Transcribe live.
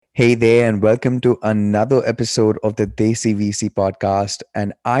Hey there, and welcome to another episode of the Desi VC podcast.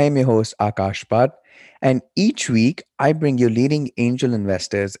 And I am your host, Akash Bhatt. And each week, I bring you leading angel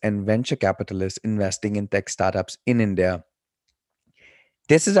investors and venture capitalists investing in tech startups in India.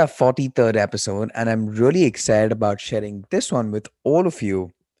 This is our 43rd episode, and I'm really excited about sharing this one with all of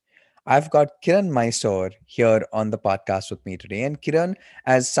you. I've got Kiran Mysore here on the podcast with me today. And Kiran,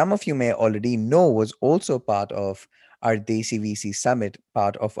 as some of you may already know, was also part of our Desi VC Summit,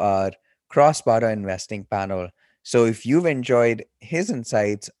 part of our cross border investing panel. So if you've enjoyed his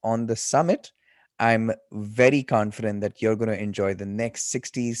insights on the summit, I'm very confident that you're going to enjoy the next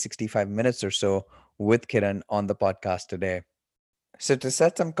 65 minutes or so with Kiran on the podcast today. So, to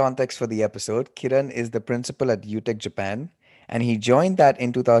set some context for the episode, Kiran is the principal at UTEC Japan, and he joined that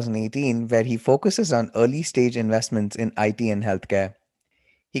in 2018, where he focuses on early stage investments in IT and healthcare.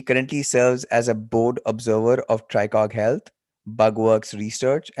 He currently serves as a board observer of Tricog Health, Bugworks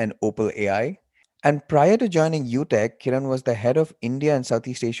Research, and Opal AI. And prior to joining UTEC, Kiran was the head of India and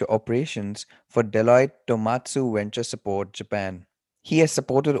Southeast Asia operations for Deloitte Tomatsu Venture Support Japan. He has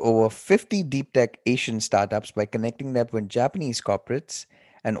supported over 50 deep tech Asian startups by connecting them with Japanese corporates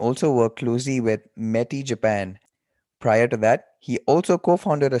and also worked closely with Meti Japan. Prior to that, he also co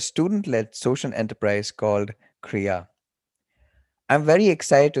founded a student led social enterprise called Kriya. I'm very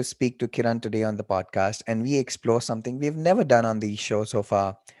excited to speak to Kiran today on the podcast, and we explore something we've never done on the show so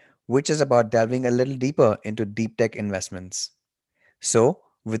far, which is about delving a little deeper into deep tech investments. So,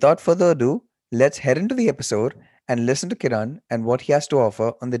 without further ado, let's head into the episode and listen to Kiran and what he has to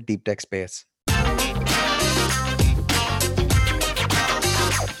offer on the deep tech space.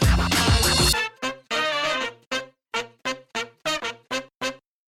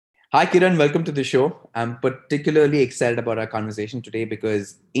 Hi, Kiran. Welcome to the show. I'm particularly excited about our conversation today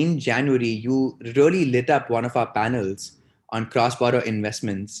because in January, you really lit up one of our panels on cross border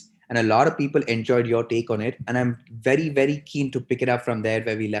investments, and a lot of people enjoyed your take on it. And I'm very, very keen to pick it up from there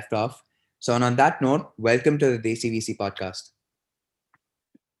where we left off. So, and on that note, welcome to the Desi VC podcast.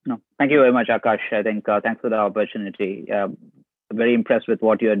 No, thank you very much, Akash. I think thanks for the opportunity. Very impressed with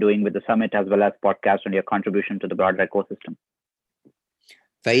what you are doing with the summit as well as podcast and your contribution to the broader ecosystem.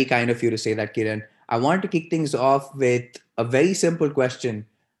 Very kind of you to say that, Kiran. I want to kick things off with a very simple question.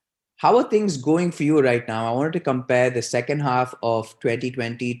 How are things going for you right now? I wanted to compare the second half of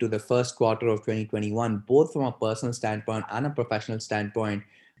 2020 to the first quarter of 2021, both from a personal standpoint and a professional standpoint,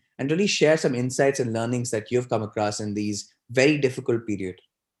 and really share some insights and learnings that you've come across in these very difficult period.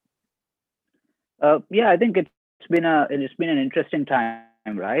 Yeah, I think it's been an interesting time,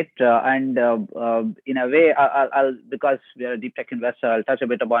 right? In a way, I'll because we are a deep tech investor, I'll touch a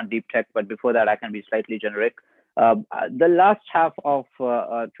bit upon deep tech, but before that, I can be slightly generic. The last half of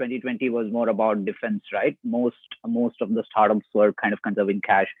 2020 was more about defense, right? Most of the startups were kind of conserving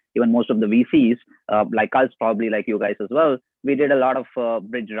cash. Even most of the VCs, like us, probably like you guys as well, we did a lot of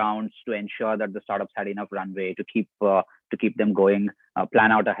bridge rounds to ensure that the startups had enough runway to keep them going,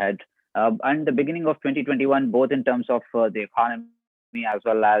 plan out ahead. And the beginning of 2021, both in terms of the economy as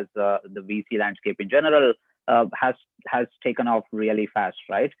well as the VC landscape in general, has taken off really fast,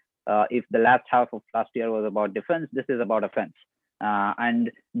 right? If the last half of last year was about defense, this is about offense.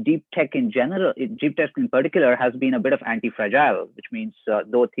 And deep tech in general, deep tech in particular, has been a bit of anti-fragile, which means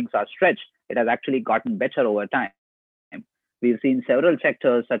though things are stretched, it has actually gotten better over time. We've seen several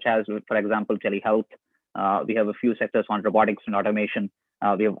sectors, such as, for example, telehealth. We have a few sectors on robotics and automation.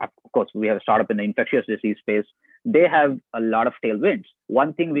 We have a startup in the infectious disease space. They have a lot of tailwinds.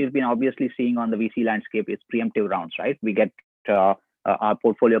 One thing we've been obviously seeing on the VC landscape is preemptive rounds, right? We get our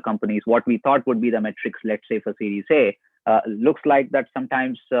portfolio companies, what we thought would be the metrics, let's say for Series A, looks like that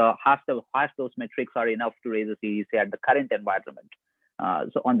sometimes half those metrics are enough to raise a Series A at the current environment.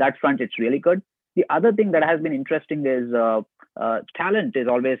 So on that front, it's really good. The other thing that has been interesting is talent is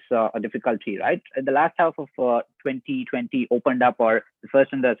always a difficulty, right? The last half of 2020 opened up, or the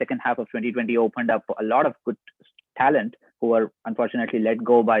first and the second half of 2020 opened up a lot of good talent who were unfortunately let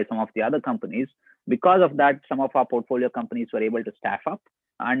go by some of the other companies. Because of that, some of our portfolio companies were able to staff up,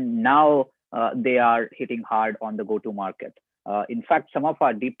 and now they are hitting hard on the go-to market. In fact, some of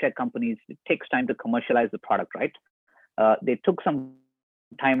our deep tech companies, it takes time to commercialize the product, right? They took some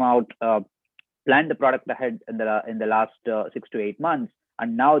time out, planned the product ahead in the last 6 to 8 months,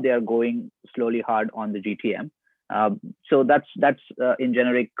 and now they are going slowly hard on the GTM. So that's in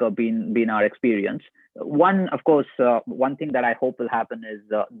generic been our experience. One thing that I hope will happen is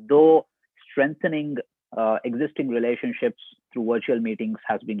though strengthening existing relationships through virtual meetings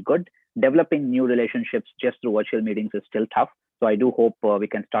has been good, developing new relationships just through virtual meetings is still tough. So I do hope we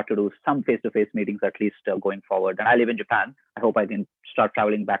can start to do some face-to-face meetings at least going forward. And I live in Japan. I hope I can start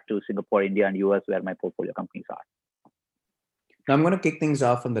traveling back to Singapore, India, and US where my portfolio companies are. Now I'm going to kick things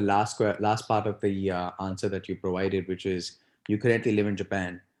off on the last part of the answer that you provided, which is you currently live in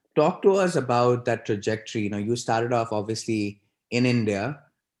Japan. Talk to us about that trajectory. You started off obviously in India.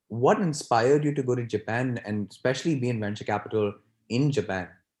 What inspired you to go to Japan and especially be in venture capital in Japan?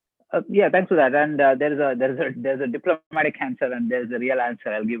 Yeah, thanks for that. And there's a diplomatic answer and there's a real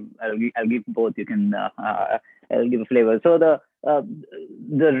answer. I'll give both. You can I'll give a flavor. So the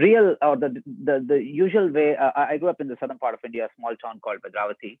real or the usual way. I grew up in the southern part of India, a small town called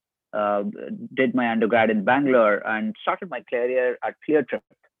Bhadravati. Uh, did my undergrad in Bangalore and started my career at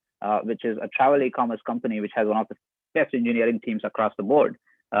ClearTrip, which is a travel e-commerce company which has one of the best engineering teams across the board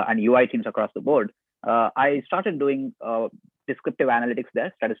and UI teams across the board. I started doing descriptive analytics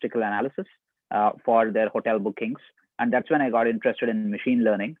there, statistical analysis for their hotel bookings. And that's when I got interested in machine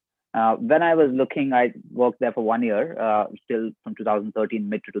learning. When I was looking, I worked there for 1 year, still from 2013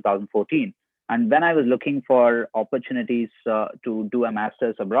 mid to 2014. And when I was looking for opportunities to do a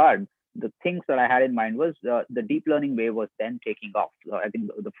master's abroad, the things that I had in mind was the deep learning wave was then taking off. I think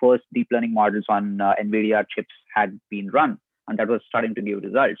the first deep learning models on NVIDIA chips had been run, and that was starting to give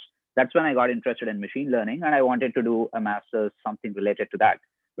results. That's when I got interested in machine learning, and I wanted to do a master's, something related to that.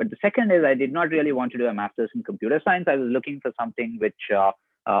 But the second is I did not really want to do a master's in computer science. I was looking for something which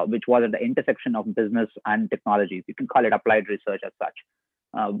was at the intersection of business and technology. You can call it applied research as such.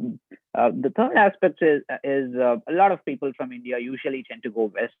 The third aspect is a lot of people from India usually tend to go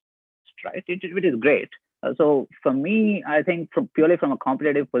west, right? It is great. So for me, I think purely from a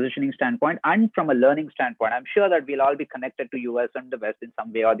competitive positioning standpoint and from a learning standpoint, I'm sure that we'll all be connected to US and the West in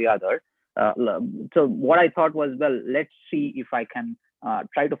some way or the other. So what I thought was, well, let's see if I can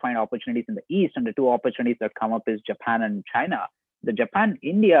try to find opportunities in the East. And the two opportunities that come up is Japan and China. The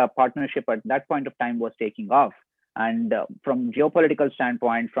Japan-India partnership at that point of time was taking off. And from geopolitical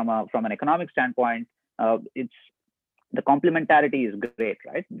standpoint, from an economic standpoint, it's the complementarity is great,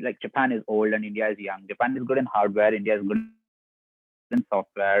 right? Like Japan is old and India is young. Japan is good in hardware, India is good in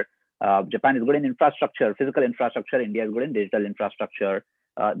software. Japan is good in infrastructure, physical infrastructure. India is good in digital infrastructure.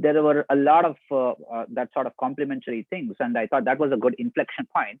 There were a lot of that sort of complementary things, and I thought that was a good inflection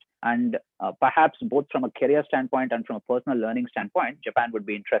point. And perhaps both from a career standpoint and from a personal learning standpoint, Japan would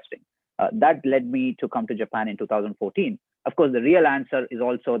be interesting. That led me to come to Japan in 2014. Of course, the real answer is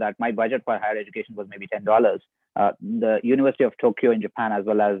also that my budget for higher education was maybe $10. The University of Tokyo in Japan, as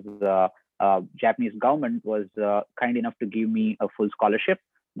well as Japanese government, was kind enough to give me a full scholarship.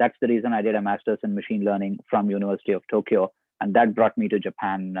 That's the reason I did a master's in machine learning from University of Tokyo, and that brought me to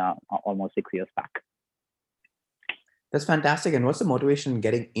Japan almost 6 years back. That's fantastic. And what's the motivation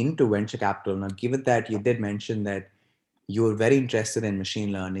getting into venture capital? Now, given that you did mention that you were very interested in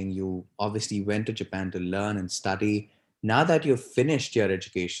machine learning, you obviously went to Japan to learn and study. Now that you've finished your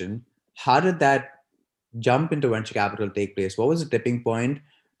education, how did that jump into venture capital take place? What was the tipping point?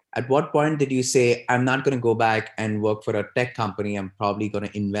 At what point did you say, I'm not going to go back and work for a tech company, I'm probably going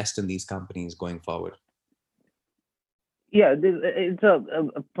to invest in these companies going forward? Yeah,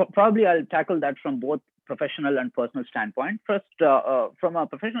 probably I'll tackle that from both professional and personal standpoint. First, from a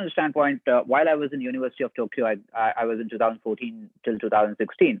professional standpoint, while I was in University of Tokyo, I was in 2014 till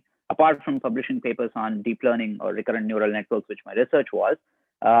 2016. Apart from publishing papers on deep learning or recurrent neural networks, which my research was,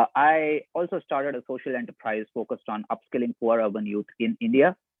 I also started a social enterprise focused on upskilling poor urban youth in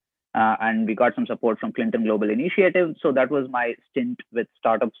India. And we got some support from Clinton Global Initiative. So that was my stint with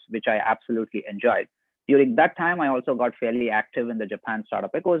startups, which I absolutely enjoyed. During that time, I also got fairly active in the Japan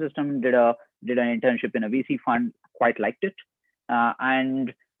startup ecosystem, did an internship in a VC fund, quite liked it.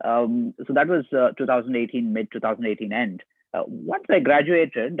 And so that was 2018, mid 2018 end. Once I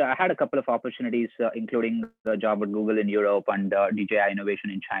graduated, I had a couple of opportunities, including a job at Google in Europe and DJI Innovation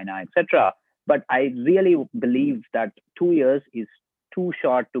in China, etc. But I really believe that 2 years is too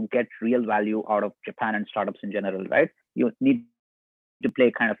short to get real value out of Japan and startups in general, right? You need to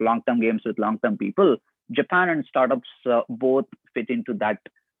play kind of long-term games with long-term people. Japan and startups both fit into that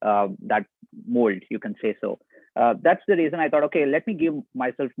mold, you can say so. That's the reason I thought, okay, let me give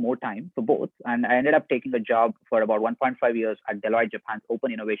myself more time for both. And I ended up taking a job for about 1.5 years at Deloitte Japan's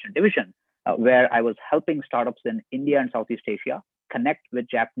Open Innovation Division, where I was helping startups in India and Southeast Asia connect with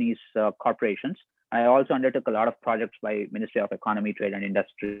Japanese corporations. I also undertook a lot of projects by Ministry of Economy, Trade and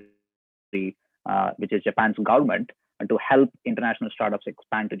Industry, which is Japan's government, to help international startups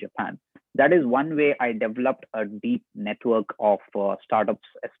expand to Japan. That is one way I developed a deep network of startups,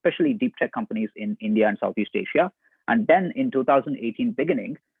 especially deep tech companies in India and Southeast Asia. And then in 2018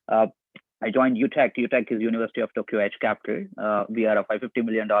 beginning, I joined UTEC. UTEC is University of Tokyo Edge Capital. We are a $550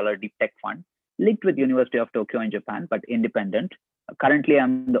 million deep tech fund linked with University of Tokyo in Japan, but independent. Currently,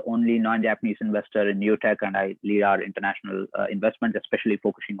 I'm the only non-Japanese investor in UTEC, and I lead our international investments, especially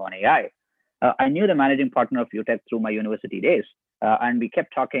focusing on AI. I knew the managing partner of UTEC through my university days, and we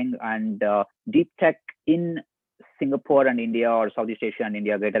kept talking. And deep tech in Singapore and India, or Southeast Asia and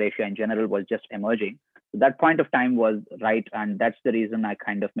India, Greater Asia in general, was just emerging. So that point of time was right, and that's the reason I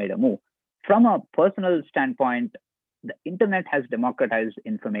kind of made a move. From a personal standpoint, the internet has democratized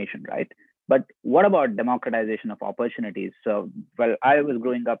information, right? But what about democratization of opportunities? So, well, I was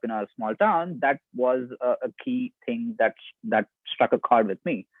growing up in a small town. That was a key thing that struck a chord with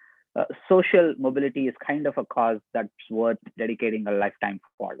me. Social mobility is kind of a cause that's worth dedicating a lifetime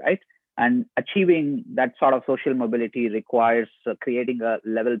for, right? And achieving that sort of social mobility requires creating a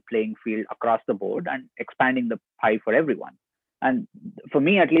level playing field across the board and expanding the pie for everyone. And for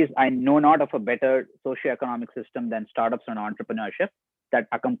me, at least, I know not of a better socioeconomic system than startups and entrepreneurship that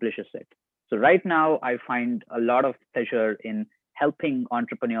accomplishes it. So right now, I find a lot of pleasure in helping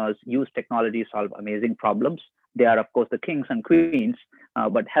entrepreneurs use technology solve amazing problems. They are, of course, the kings and queens,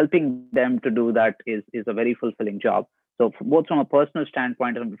 but helping them to do that is a very fulfilling job. So both from a personal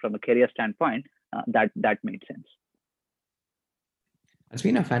standpoint and from a career standpoint, that made sense. It's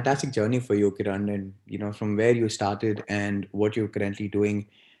been a fantastic journey for you, Kiran, and from where you started and what you're currently doing,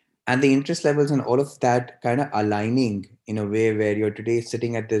 and the interest levels and all of that kind of aligning in a way where you're today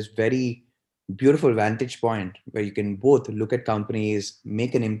sitting at this very beautiful vantage point where you can both look at companies,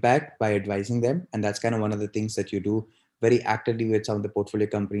 make an impact by advising them, and that's kind of one of the things that you do very actively with some of the portfolio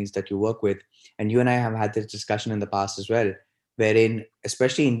companies that you work with. And you and I have had this discussion in the past as well, wherein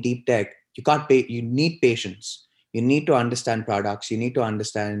especially in deep tech, you can't pay, you need patience, you need to understand products, you need to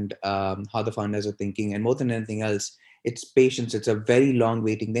understand how the founders are thinking, and more than anything else, it's patience. It's a very long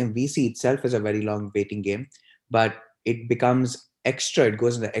waiting game. VC itself is a very long waiting game, but it becomes extra. It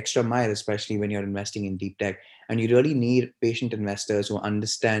goes in the extra mile, especially when you're investing in deep tech. And you really need patient investors who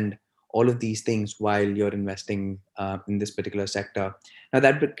understand all of these things while you're investing in this particular sector. Now,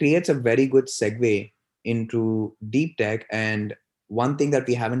 that creates a very good segue into deep tech. And one thing that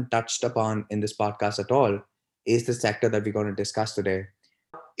we haven't touched upon in this podcast at all is the sector that we're going to discuss today.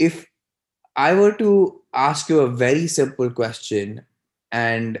 If I were to ask you a very simple question,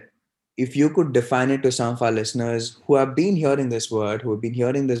 and if you could define it to some of our listeners who have been hearing this word, who have been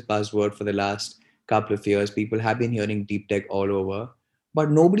hearing this buzzword for the last couple of years, people have been hearing deep tech all over, but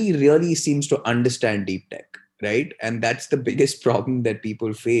nobody really seems to understand deep tech, right? And that's the biggest problem that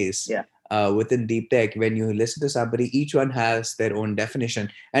people face Yeah. within deep tech. When you listen to somebody, each one has their own definition,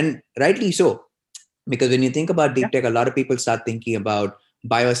 and rightly so, because when you think about Yeah. deep tech, a lot of people start thinking about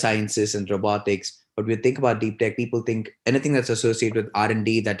biosciences and robotics. But when you think about deep tech, people think anything that's associated with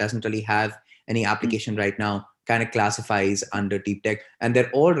R&D that doesn't really have any Mm. application right now kind of classifies under deep tech, and they're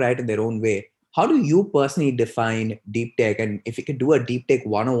all right in their own way. How do you personally define deep tech? And if you could do a deep tech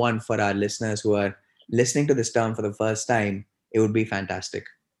 101 for our listeners who are listening to this term for the first time, it would be fantastic.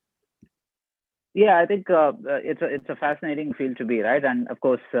 Yeah, I think it's a fascinating field to be, right. And of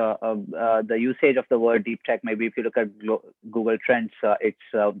course, the usage of the word deep tech, maybe if you look at Google Trends,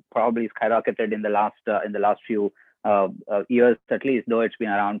 it's probably skyrocketed in the last few years at least, though it's been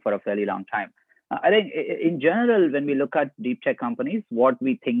around for a fairly long time. I think in general, when we look at deep tech companies, what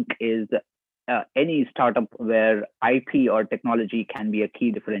we think is any startup where IP or technology can be a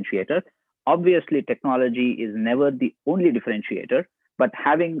key differentiator. Obviously, technology is never the only differentiator, but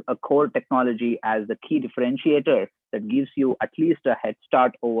having a core technology as the key differentiator that gives you at least a head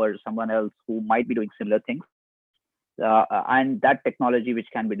start over someone else who might be doing similar things, and that technology which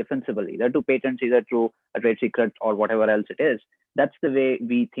can be defensible either to patents, either through a trade secret or whatever else it is. That's the way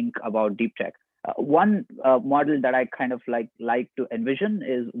we think about deep tech. One model that I kind of like to envision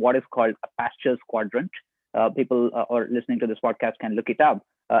is what is called a pastures quadrant. People or listening to this podcast can look it up.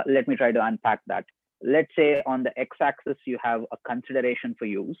 Let me try to unpack that. Let's say on the x-axis you have a consideration for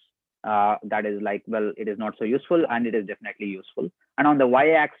use. That is like, well, it is not so useful, and it is definitely useful. And on the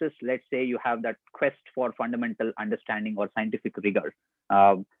y-axis, let's say you have that quest for fundamental understanding or scientific rigor.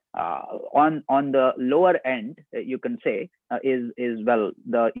 Uh, on the lower end, you can say is well,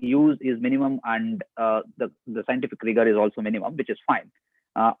 the use is minimum, and the scientific rigor is also minimum, which is fine.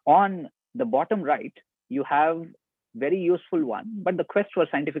 On the bottom right, you have very useful one, but the quest for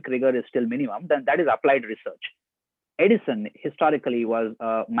scientific rigor is still minimum. Then that is applied research. Edison historically was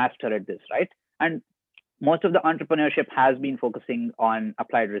a master at this, right? And most of the entrepreneurship has been focusing on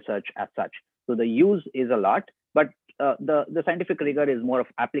applied research as such. So the use is a lot, but the scientific rigor is more of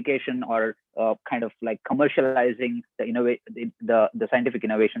application or kind of like commercializing the scientific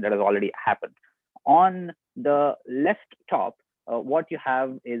innovation that has already happened. On the left top, what you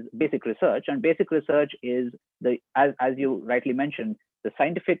have is basic research, and basic research is as you rightly mentioned, the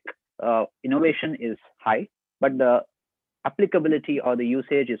scientific innovation is high, but the applicability or the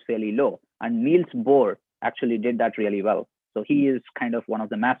usage is fairly low. And Niels Bohr actually did that really well. So he is kind of one of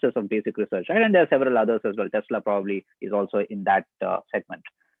the masters of basic research, right? And there are several others as well. Tesla probably is also in that segment.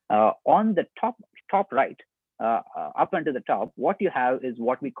 On the top right, up and to the top, what you have is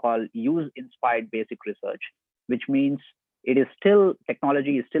what we call use-inspired basic research, which means it is still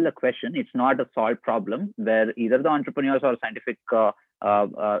technology is still a question. It's not a solved problem where either the entrepreneurs or scientific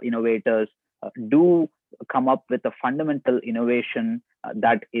innovators do come up with a fundamental innovation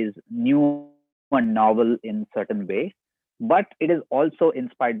that is new and novel in certain way, but it is also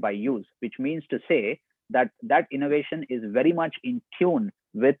inspired by use, which means to say that that innovation is very much in tune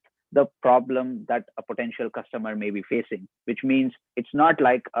with the problem that a potential customer may be facing, which means it's not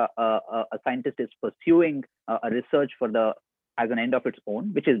like a scientist is pursuing a research for the as an end of its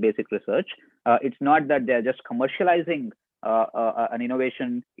own, which is basic research. It's not that they're just commercializing an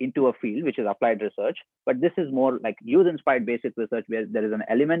innovation into a field, which is applied research, but this is more like use-inspired basic research, where there is an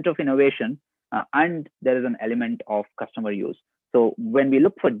element of innovation and there is an element of customer use. So when we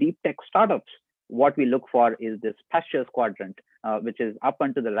look for deep tech startups, what we look for is this Pasteur's quadrant, which is up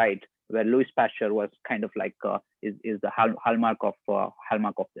and to the right, where Louis Pasteur was kind of like is the hallmark of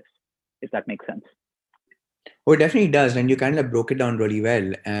this, if that makes sense. Oh, it definitely does. And you kind of broke it down really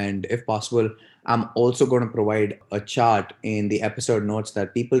well. And if possible, I'm also going to provide a chart in the episode notes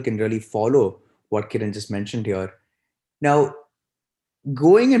that people can really follow what Kiran just mentioned here. Now,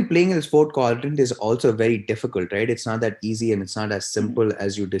 going and playing in the sport quadrant is also very difficult, right? It's not that easy and it's not as simple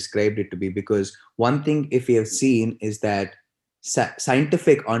as you described it to be. Because one thing, if we have seen, is that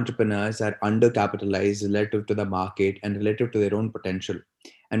scientific entrepreneurs are undercapitalized relative to the market and relative to their own potential.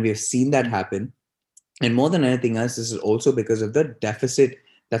 And we have seen that happen. And more than anything else, this is also because of the deficit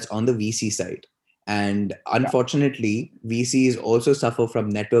that's on the VC side. And Yeah. unfortunately, VCs also suffer from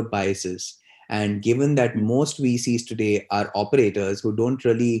network biases. And given that most VCs today are operators who don't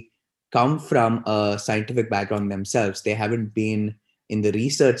really come from a scientific background themselves, they haven't been in the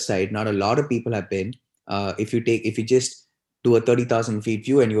research side. Not a lot of people have been. If you just do a 30,000 feet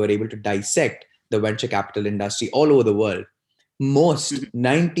view and you are able to dissect the venture capital industry all over the world, most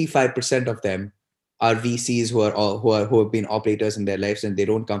 95% of them are VCs who have been operators in their lives and they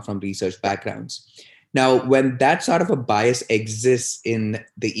don't come from research backgrounds. Now, when that sort of a bias exists in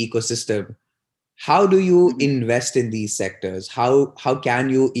the ecosystem, how do you invest in these sectors? How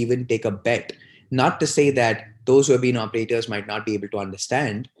can you even take a bet? Not to say that those who have been operators might not be able to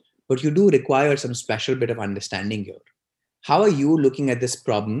understand, but you do require some special bit of understanding here. How are you looking at this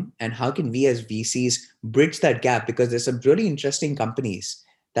problem, and how can we as VCs bridge that gap? Because there's some really interesting companies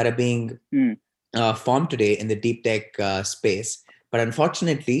that are being formed today in the deep tech space, but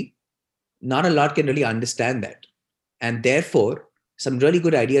unfortunately, not a lot can really understand that, and therefore, some really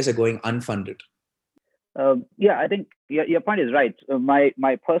good ideas are going unfunded. Yeah, I think your point is right.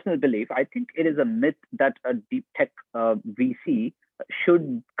 My personal belief, I think it is a myth that a deep tech VC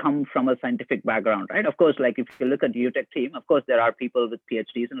should come from a scientific background, right? Of course, like if you look at the UTEC team, of course there are people with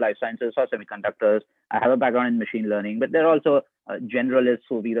PhDs in life sciences or semiconductors. I have a background in machine learning, but there are also generalists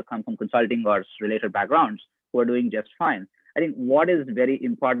who either come from consulting or related backgrounds who are doing just fine. I think what is very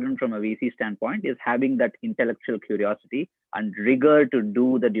important from a VC standpoint is having that intellectual curiosity and rigor to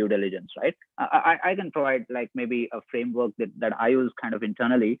do the due diligence, right? I can provide like maybe a framework that I use kind of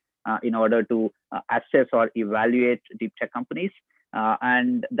internally in order to assess or evaluate deep tech companies.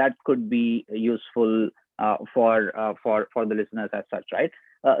 And that could be useful for the listeners as such, right?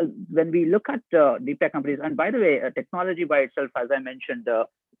 When we look at deep tech companies, and by the way, technology by itself, as I mentioned,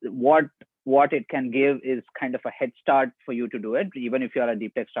 what it can give is kind of a head start for you to do it. Even if you're a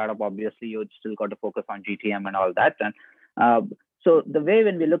deep tech startup, obviously you still got to focus on GTM and all that. And so the way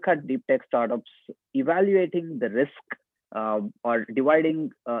when we look at deep tech startups, evaluating the risk or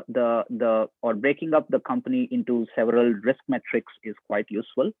dividing or breaking up the company into several risk metrics is quite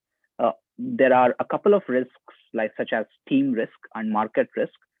useful. There are a couple of risks, like such as team risk and market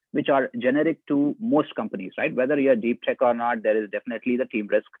risk, which are generic to most companies, right? Whether you're deep tech or not, there is definitely the team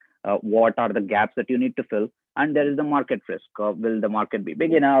risk. What are the gaps that you need to fill? And there is the market risk. Will the market be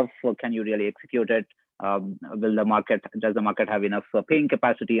big enough? Can you really execute it? Does the market have enough paying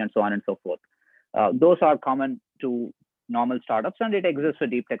capacity, and so on and so forth? Those are common to normal startups, and it exists for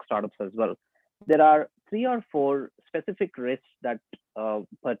deep tech startups as well. There are 3 or 4 specific risks that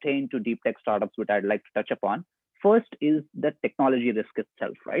pertain to deep tech startups, which I'd like to touch upon. First is the technology risk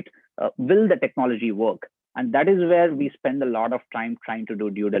itself, right? Will the technology work? And that is where we spend a lot of time trying to do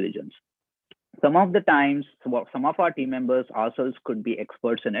due diligence. Some of the times, some of our team members ourselves could be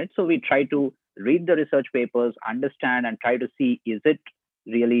experts in it. So we try to read the research papers, understand, and try to see, is it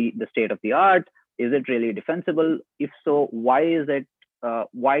really the state of the art? Is it really defensible? If so, why is it?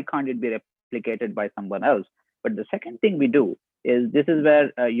 Why can't it be replicated by someone else? But the second thing we do is, this is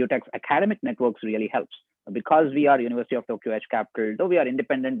where UTEC's academic networks really helps. Because we are University of Tokyo Edge Capital, though we are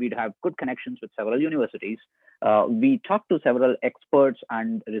independent, we have good connections with several universities. We talk to several experts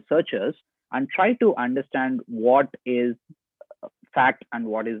and researchers and try to understand what is fact and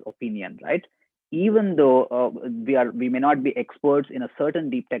what is opinion, right? Even though we may not be experts in a certain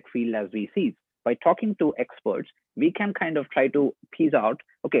deep tech field as VCs, by talking to experts, we can kind of try to piece out,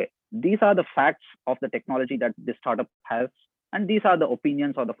 okay, these are the facts of the technology that this startup has, and these are the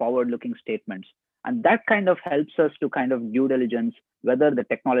opinions or the forward-looking statements. And that kind of helps us to kind of due diligence whether the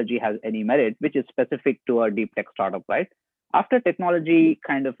technology has any merit, which is specific to a deep tech startup, right? After technology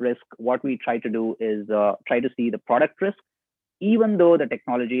kind of risk, what we try to do is try to see the product risk. Even though the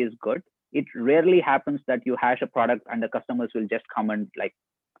technology is good, it rarely happens that you hash a product and the customers will just come and like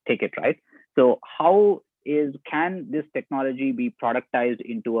take it, right? So how can this technology be productized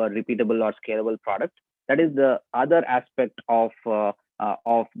into a repeatable or scalable product? That is the other aspect of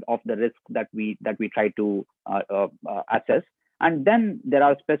the risk that we try to assess. And then there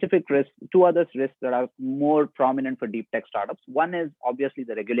are specific risks, two other risks that are more prominent for deep tech startups. One is obviously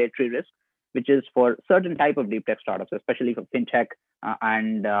the regulatory risk, which is for certain type of deep tech startups, especially for fintech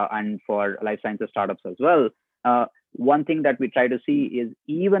and for life sciences startups as well. One thing that we try to see is,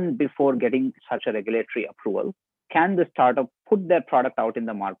 even before getting such a regulatory approval, can the startup put their product out in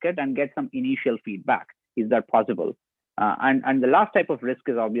the market and get some initial feedback? Is that possible? And the last type of risk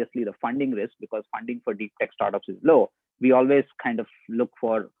is obviously the funding risk, because funding for deep tech startups is low. We always kind of look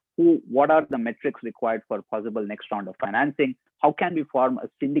for what are the metrics required for possible next round of financing? How can we form a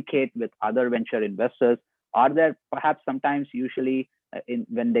syndicate with other venture investors? Are there perhaps sometimes, usually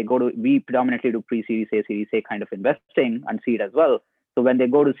when they go to, we predominantly do pre-series A, series A kind of investing and seed as well. So when they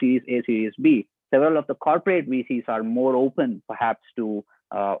go to series A, series B, several of the corporate VCs are more open perhaps to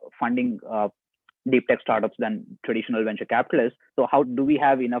funding deep tech startups than traditional venture capitalists. So how do we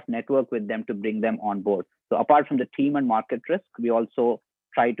have enough network with them to bring them on board? So apart from the team and market risk, we also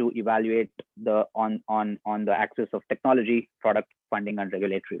try to evaluate on the axis of technology, product, funding, and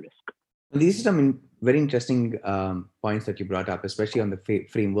regulatory risk. These are some very interesting points that you brought up, especially on the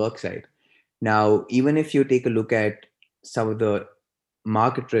framework side. Now, even if you take a look at some of the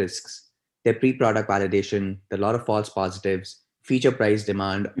market risks, their pre-product validation, a lot of false positives, feature price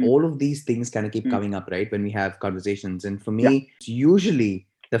demand, all of these things kind of keep coming up, right, when we have conversations. And for me, it's usually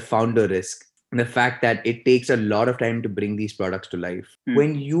the founder risk and the fact that it takes a lot of time to bring these products to life.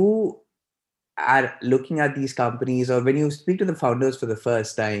 When you are looking at these companies, or when you speak to the founders for the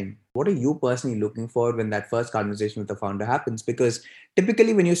first time, what are you personally looking for when that first conversation with the founder happens? Because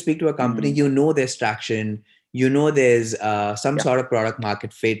typically when you speak to a company, you know there's traction, you know there's some sort of product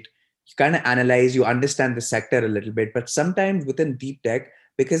market fit, you kind of analyze, you understand the sector a little bit. But sometimes within deep tech,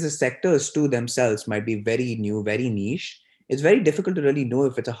 because the sectors to themselves might be very new, very niche, it's very difficult to really know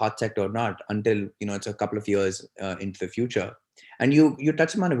if it's a hot sector or not until it's a couple of years into the future. And you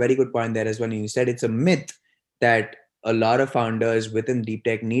touched on a very good point there as well. And you said it's a myth that a lot of founders within deep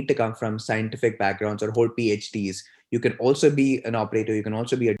tech need to come from scientific backgrounds or hold PhDs. You can also be an operator. You can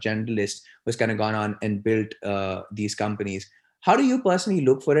also be a generalist who's kind of gone on and built these companies. How do you personally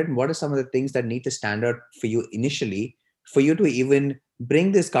look for it? And what are some of the things that need to stand out for you initially for you to even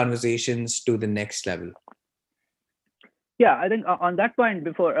bring these conversations to the next level? Yeah, I think on that point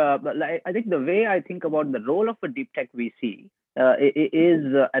before, I think the way I think about the role of a deep tech VC is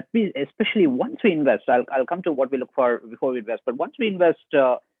at least, especially once we invest. I'll come to what we look for before we invest, but once we invest,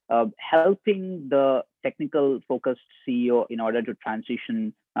 helping the technical focused CEO in order to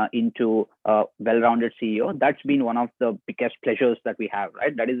transition into a well-rounded CEO, that's been one of the biggest pleasures that we have,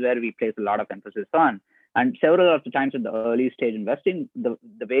 right? That is where we place a lot of emphasis on. And several of the times in the early stage investing, the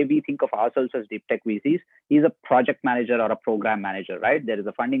way we think of ourselves as deep tech VCs is a project manager or a program manager, right? There is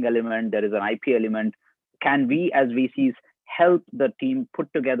a funding element, there is an IP element. Can we as VCs help the team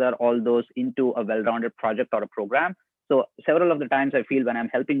put together all those into a well-rounded project or a program? So several of the times I feel when I'm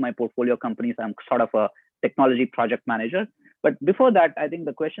helping my portfolio companies, I'm sort of a technology project manager. But before that, I think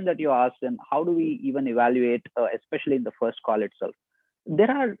the question that you asked, and how do we even evaluate, especially in the first call itself, there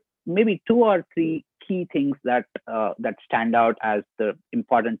are maybe two or three key things that stand out as the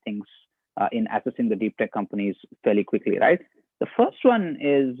important things in assessing the deep tech companies fairly quickly, right? The first one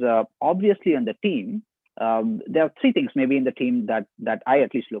is obviously on the team. there are three things maybe in the team that I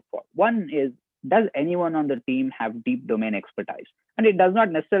at least look for. One is, does anyone on the team have deep domain expertise? And it does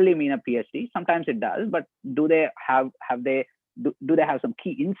not necessarily mean a PhD. Sometimes it does, but do they have they do they have some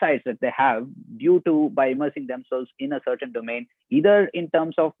key insights that they have due to by immersing themselves in a certain domain, either in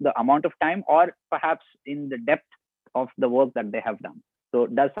terms of the amount of time or perhaps in the depth of the work that they have done? So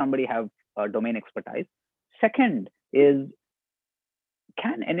does somebody have domain expertise? Second is,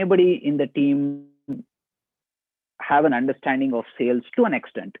 can anybody in the team have an understanding of sales to an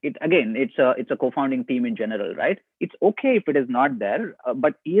extent? It's a co-founding team in general, right? It's okay if it is not there,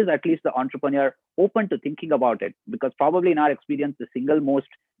 but is at least the entrepreneur open to thinking about it? Because probably in our experience, the single most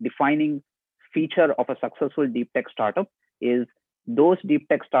defining feature of a successful deep tech startup is those deep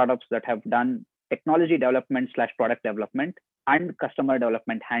tech startups that have done technology development slash product development and customer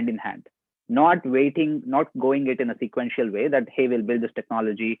development hand in hand, not waiting, not going it in a sequential way that, hey, we'll build this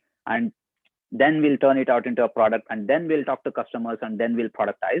technology and then we'll turn it out into a product, and then we'll talk to customers, and then we'll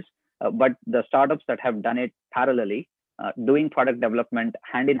productize. But the startups that have done it parallelly, doing product development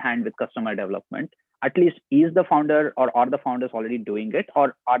hand in hand with customer development, at least is the founder or are the founders already doing it,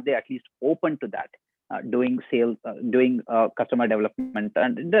 or are they at least open to that? Doing sales, doing customer development,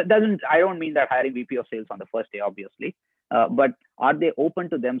 and doesn't. I don't mean that hiring VP of sales on the first day, obviously, but are they open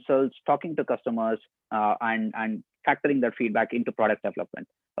to themselves talking to customers and factoring that feedback into product development?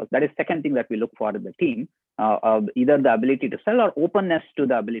 That is second thing that we look for in the team, either the ability to sell or openness to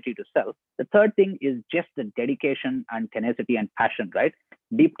the ability to sell. The third thing is just the dedication and tenacity and passion, right?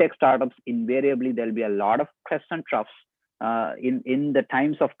 Deep tech startups, invariably, there'll be a lot of crests and troughs. In the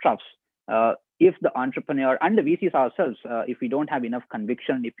times of troughs, if the entrepreneur and the VCs ourselves, if we don't have enough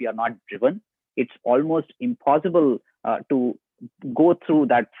conviction, if we are not driven, it's almost impossible to go through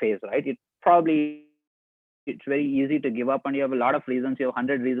that phase, right? It's very easy to give up, and you have a lot of reasons, you have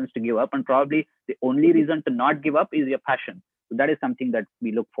 100 reasons to give up, and probably the only reason to not give up is your passion. So that is something that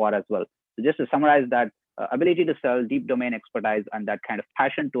we look for as well. So just to summarize that, ability to sell, deep domain expertise, and that kind of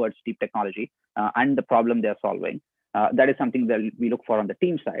passion towards deep technology and the problem they're solving, that is something that we look for on the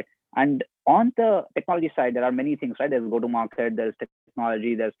team side. And on the technology side, there are many things, right? There's go-to-market, there's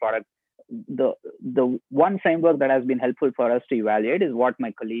technology, there's product. The one framework that has been helpful for us to evaluate is what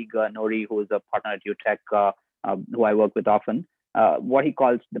my colleague Nori, who is a partner at UTEC, who I work with often, what he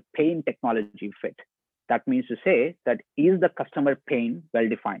calls the pain technology fit. That means to say that, is the customer pain well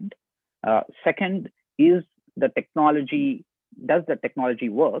defined? Second, is the technology, does the technology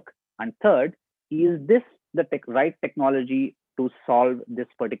work? And third, is this the right technology to solve this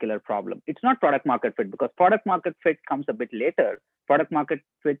particular problem? It's not product market fit, because product market fit comes a bit later.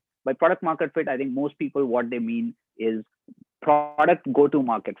 By product market fit, I think most people, what they mean is product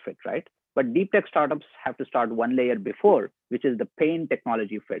go-to-market fit, right? But deep tech startups have to start one layer before, which is the pain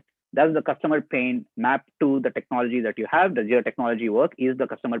technology fit. Does the customer pain map to the technology that you have? Does your technology work? Is the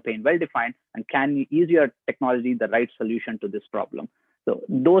customer pain well defined? And is your technology the right solution to this problem? So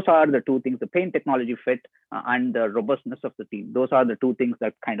those are the two things: the pain technology fit and the robustness of the team. Those are the two things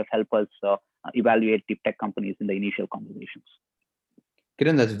that kind of help us evaluate deep tech companies in the initial conversations.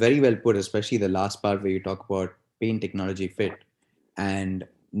 Kiran, that's very well put, especially the last part where you talk about pain technology fit. And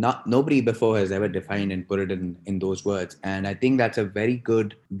nobody before has ever defined and put it in those words. And I think that's a very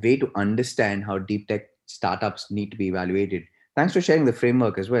good way to understand how deep tech startups need to be evaluated. Thanks for sharing the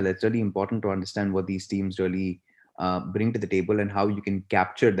framework as well. It's really important to understand what these teams really bring to the table and how you can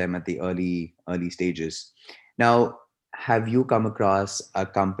capture them at the early stages. Now, have you come across a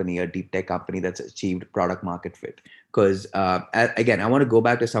company, a deep tech company that's achieved product market fit? Because again, I want to go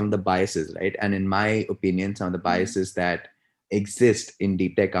back to some of the biases, right? And in my opinion, some of the biases that exist in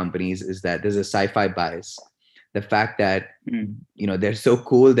deep tech companies is that there's a sci-fi bias. The fact that they're so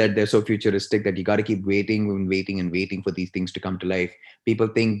cool, that they're so futuristic, that you got to keep waiting and waiting and waiting for these things to come to life. People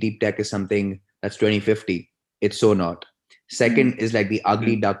think deep tech is something that's 2050. It's so not. Second is like the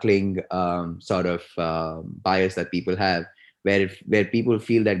ugly duckling sort of bias that people have, where people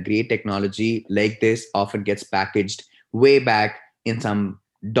feel that great technology like this often gets packaged way back in some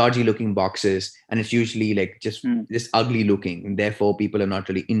dodgy looking boxes, and it's usually like just ugly looking, and therefore people are not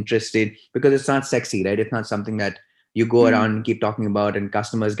really interested because it's not sexy, right? It's not something that you go around and keep talking about and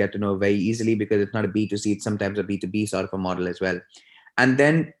customers get to know very easily, because it's not a B2C, it's sometimes a B2B sort of a model as well. And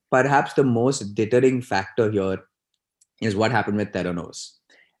then perhaps the most deterring factor here is what happened with Theranos.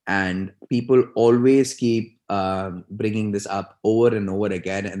 And people always keep bringing this up over and over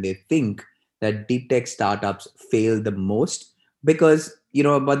again, and they think that deep tech startups fail the most because,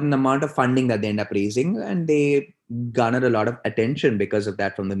 about the amount of funding that they end up raising, and they garner a lot of attention because of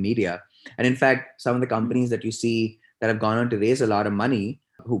that from the media. And in fact, some of the companies that you see that have gone on to raise a lot of money,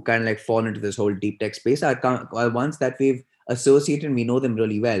 who kind of like fall into this whole deep tech space are ones that we've associated and we know them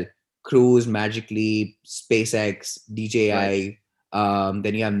really well. Cruise, Magically, SpaceX, Right. DJI.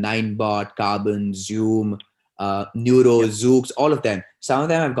 Then you have Ninebot, Carbon, Zoom, Neuro, Yep. Zoox, all of them. Some of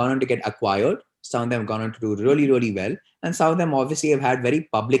them have gone on to get acquired. Some of them have gone on to do really, Hmm. really well. And some of them obviously have had very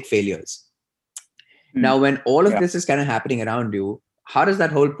public failures. Hmm. Now, when all of Yeah. this is kind of happening around you, how does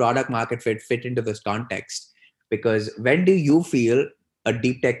that whole product market fit into this context? Because when do you feel a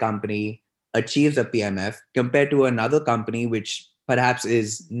deep tech company achieves a PMF compared to another company which perhaps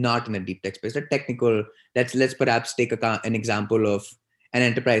is not in a deep tech space, a technical? Let's perhaps take an example of an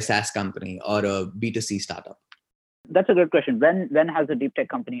enterprise SaaS company or a B2C startup. That's a good question. When has a deep tech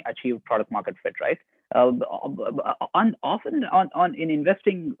company achieved product market fit, right? On often on in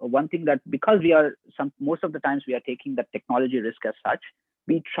investing, one thing that, because we are some most of the times we are taking the technology risk as such,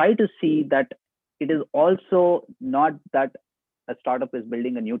 we try to see that it is also not that a startup is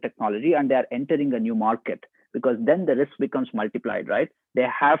building a new technology and they are entering a new market, because then the risk becomes multiplied, right? They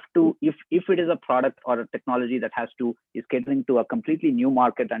have to, if it is a product or a technology that has to is catering to a completely new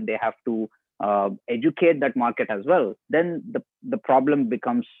market and they have to educate that market as well, then the problem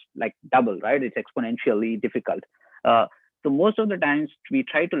becomes like double, right? It's exponentially difficult. Uh, so most of the times we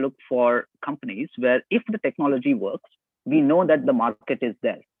try to look for companies where if the technology works, we know that the market is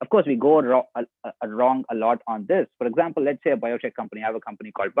there. Of course, we go wrong a lot on this. For example, let's say a biotech company. I have a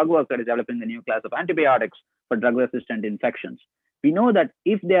company called Bugworks that is developing a new class of antibiotics for drug-resistant infections. We know that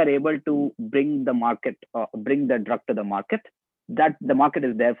if they are able to bring the drug to the market, that the market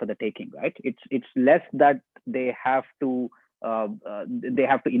is there for the taking, right? It's less that they have to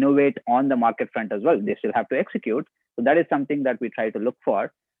innovate on the market front as well. They still have to execute. So that is something that we try to look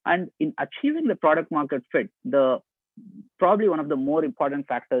for. And in achieving the product market fit, the probably one of the more important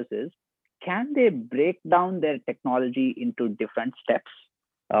factors is, can they break down their technology into different steps,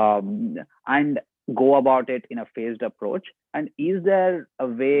 and go about it in a phased approach? And is there a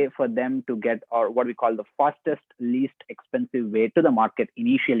way for them to get, or what we call the fastest, least expensive way to the market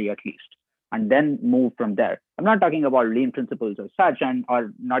initially, at least, and then move from there? I'm not talking about lean principles as such, and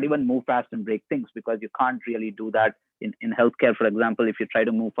or not even move fast and break things, because you can't really do that in healthcare. For example, if you try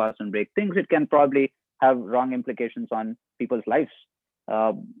to move fast and break things, it can probably have wrong implications on people's lives.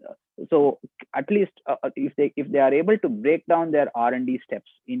 Uh, so at least if they are able to break down their R&D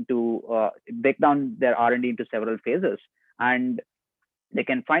into several phases, and they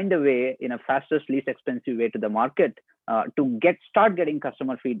can find a way in a fastest, least expensive way to the market, to start getting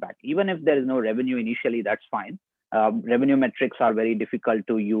customer feedback. Even if there is no revenue initially, that's fine. Revenue metrics are very difficult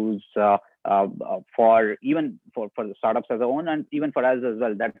to use, for the startups as a own, and even for us as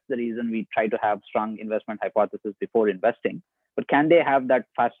well. That's the reason we try to have strong investment hypothesis before investing. But can they have that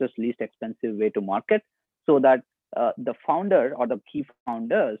fastest, least expensive way to market, so that the founder or the key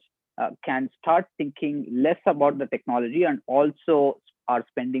founders can start thinking less about the technology, and also are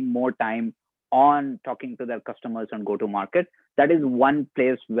spending more time on talking to their customers and go to market? That is one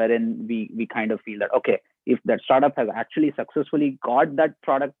place wherein we kind of feel that, okay, if that startup has actually successfully got that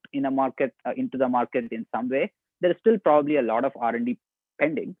product in a market, into the market in some way, there is still probably a lot of R&D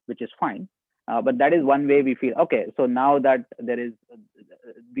pending, which is fine. But that is one way we feel, okay, so now that there is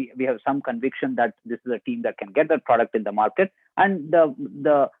we have some conviction that this is a team that can get that product in the market, and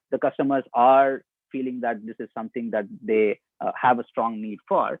the customers are feeling that this is something that they have a strong need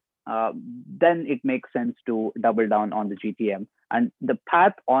for, then it makes sense to double down on the GTM. And the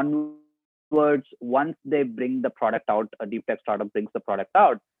path onwards, once they bring the product out, a deep tech startup brings the product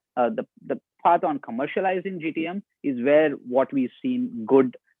out, the path on commercializing GTM is where what we've seen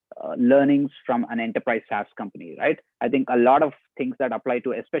good learnings from an enterprise SaaS company, right? I think a lot of things that apply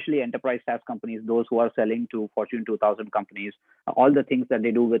to especially enterprise SaaS companies, those who are selling to Fortune 2000 companies, all the things that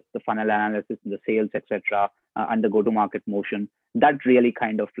they do with the funnel analysis and the sales, etc., and the go-to-market motion, that really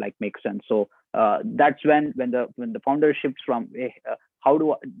kind of like makes sense. So that's when the founder shifts from, hey, how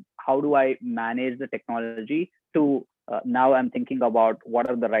do I manage the technology, to now I'm thinking about what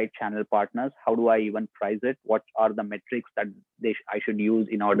are the right channel partners, how do I even price it, what are the metrics that I should use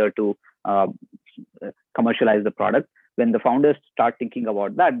in order to uh, commercialize the product. When the founders start thinking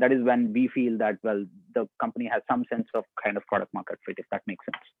about that, that is when we feel that, well, the company has some sense of kind of product market fit, if that makes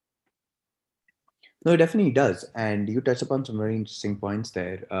sense. No, it definitely does. And you touched upon some very interesting points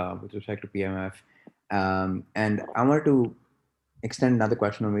there with respect to PMF. And I wanted to extend another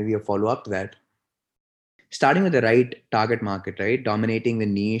question, or maybe a follow up to that. Starting with the right target market, right? Dominating the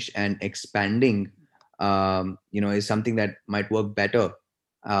niche and expanding, is something that might work better,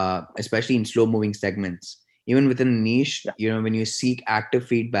 especially in slow moving segments. Even within a niche, Yeah. when you seek active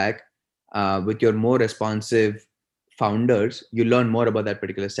feedback with your more responsive founders, you learn more about that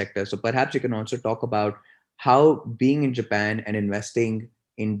particular sector. So perhaps you can also talk about how being in Japan and investing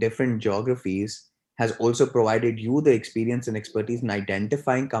in different geographies has also provided you the experience and expertise in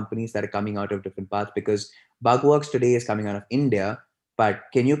identifying companies that are coming out of different paths. Because Bugworks today is coming out of India, but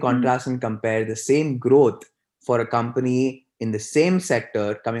can you Mm. contrast and compare the same growth for a company in the same sector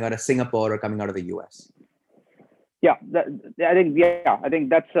coming out of Singapore or coming out of the US? Yeah, I think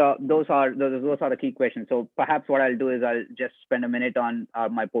those are the key questions. So perhaps what I'll do is I'll just spend a minute on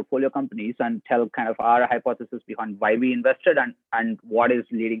my portfolio companies and tell kind of our hypothesis behind why we invested and what is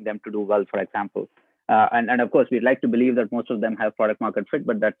leading them to do well, for example. And of course, we'd like to believe that most of them have product market fit,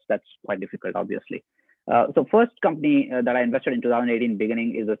 but that's quite difficult, obviously. So first company that I invested in 2018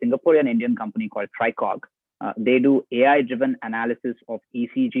 beginning is a Singaporean Indian company called Tricog. They do AI-driven analysis of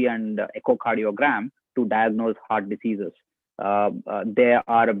ECG and echocardiogram to diagnose heart diseases. They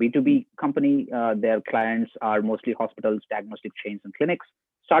are a B2B company. Their clients are mostly hospitals, diagnostic chains, and clinics.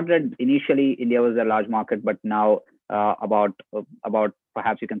 Started initially, India was a large market, but now about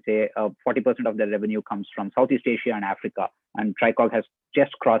perhaps you can say 40% of their revenue comes from Southeast Asia and Africa. And Tricog has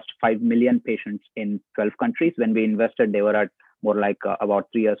just crossed 5 million patients in 12 countries. When we invested, they were at more like about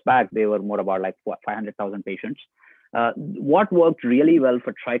 3 years back, they were more about like 500,000 patients. What worked really well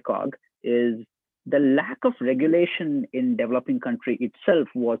for Tricog is the lack of regulation in developing country itself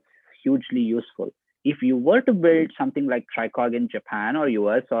was hugely useful. If you were to build something like Tricog in Japan or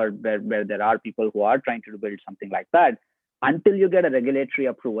US, or where there are people who are trying to build something like that, until you get a regulatory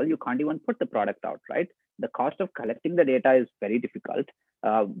approval, you can't even put the product out, right? The cost of collecting the data is very difficult.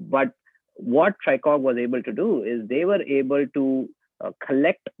 But what Tricog was able to do is they were able to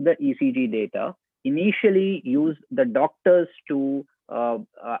collect the ECG data, initially use the doctors to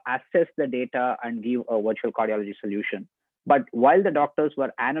assess the data and give a virtual cardiology solution. But while the doctors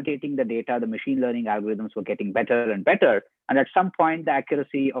were annotating the data, the machine learning algorithms were getting better and better. And at some point, the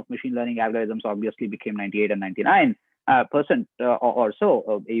accuracy of machine learning algorithms obviously became 98 and 99% or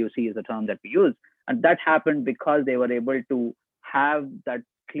so. AUC is the term that we use. And that happened because they were able to have that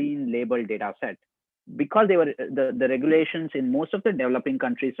clean label data set. Because they were the regulations in most of the developing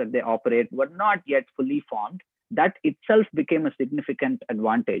countries that they operate were not yet fully formed, that itself became a significant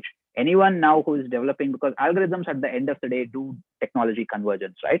advantage. Anyone now who is developing, because algorithms at the end of the day do technology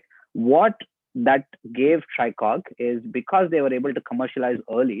convergence, right? What that gave Tricog is because they were able to commercialize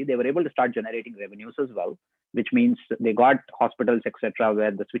early, they were able to start generating revenues as well, which means they got hospitals, etc.,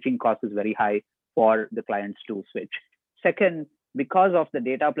 where the switching cost is very high for the clients to switch. Second, because of the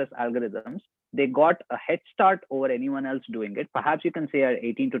data plus algorithms, they got a head start over anyone else doing it. Perhaps you can say an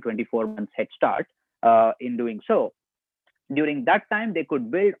 18 to 24 months head start in doing so. During that time, they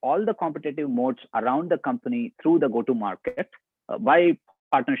could build all the competitive moats around the company through the go-to market by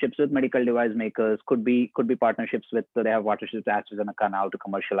partnerships with medical device makers. Could be partnerships with, they have partnerships with AstraZeneca now to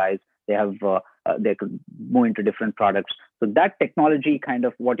commercialize. They could move into different products. So that technology, kind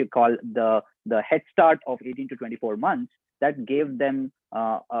of what you call the head start of 18 to 24 months, that gave them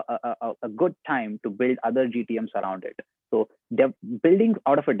a good time to build other GTMs around it. So building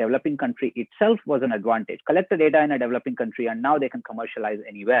out of a developing country itself was an advantage. Collect the data in a developing country, and now they can commercialize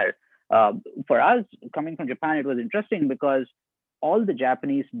anywhere. For us, coming from Japan, it was interesting because all the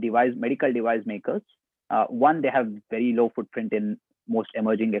Japanese medical device makers, one, they have very low footprint in most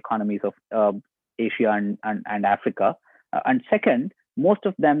emerging economies of Asia and Africa. And second, most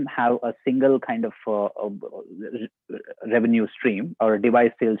of them have a single kind of revenue stream or a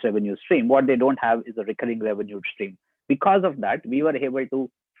device sales revenue stream. What they don't have is a recurring revenue stream. Because of that, we were able to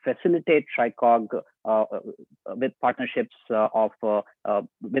facilitate Tricog with partnerships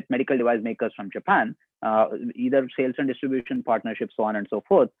with medical device makers from Japan, either sales and distribution partnerships, so on and so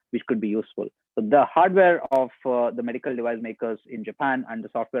forth, which could be useful. So the hardware of the medical device makers in Japan and the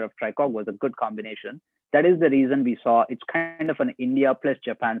software of Tricog was a good combination. That is the reason we saw it's kind of an India plus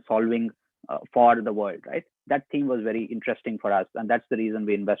Japan solving for the world, right? That theme was very interesting for us, and that's the reason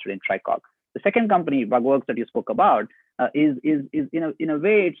we invested in Tricog. The second company, Bugworks, that you spoke about, is in a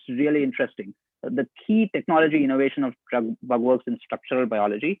way, it's really interesting. The key technology innovation of Bugworks in structural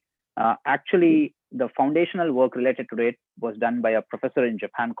biology, actually, the foundational work related to it was done by a professor in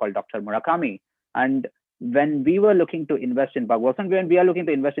Japan called Dr. Murakami. And when we were looking to invest in Bugworks, and when we are looking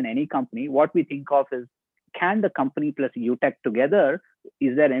to invest in any company, what we think of is, can the company plus UTEC together,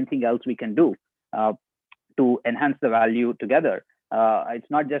 is there anything else we can do to enhance the value together? It's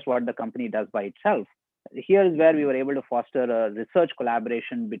not just what the company does by itself. Here is where we were able to foster a research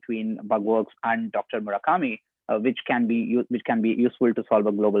collaboration between Bugworks and Dr. Murakami, which can be useful to solve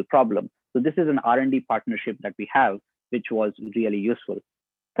a global problem. So this is an R&D partnership that we have, which was really useful.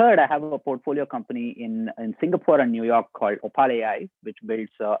 Third, I have a portfolio company in Singapore and New York called Opal AI, which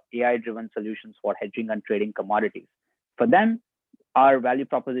builds AI-driven solutions for hedging and trading commodities. For them, our value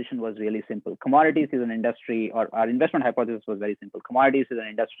proposition was really simple. Commodities is an industry, or our investment hypothesis was very simple. Commodities is an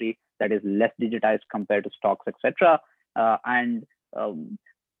industry that is less digitized compared to stocks, etc. And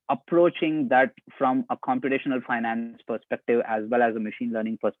approaching that from a computational finance perspective as well as a machine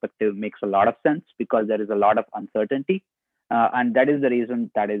learning perspective makes a lot of sense because there is a lot of uncertainty. And that is the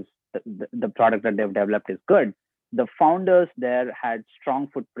reason that is the product that they've developed is good. The founders there had strong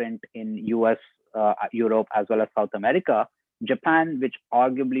footprint in US, Europe, as well as South America. Japan, which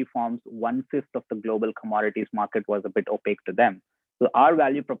arguably forms one fifth of the global commodities market, was a bit opaque to them. So our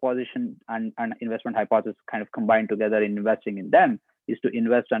value proposition and investment hypothesis kind of combined together in investing in them is to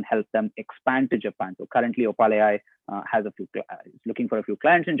invest and help them expand to Japan. So currently, Opal AI has is looking for a few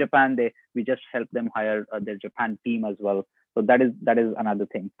clients in Japan. We just help them hire their Japan team as well. So that is another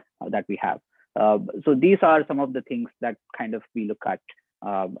thing that we have. So these are some of the things that kind of we look at,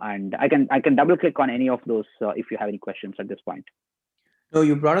 and I can double click on any of those if you have any questions at this point. No,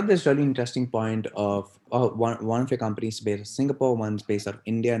 you brought up this really interesting point of one of your companies based in Singapore, one's based out of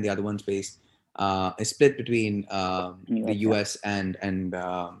India, and the other one's based is split between the Yeah. US and in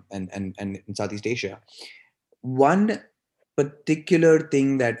Southeast Asia. One particular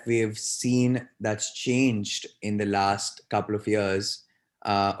thing that we've seen that's changed in the last couple of years,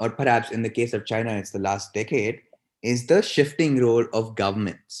 or perhaps in the case of China, it's the last decade, is the shifting role of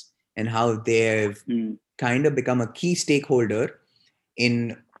governments and how they've kind of become a key stakeholder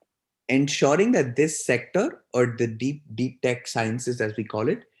in ensuring that this sector, or the deep tech sciences as we call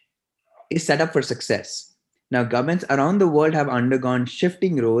it, is set up for success. Now, governments around the world have undergone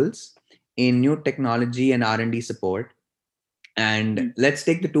shifting roles in new technology and R&D support. And let's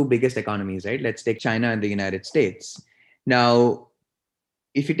take the two biggest economies, right? Let's take China and the United States. Now,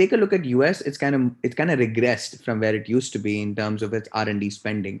 if you take a look at US, it's kind of regressed from where it used to be in terms of its R&D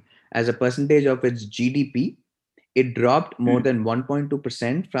spending. As a percentage of its GDP, it dropped more than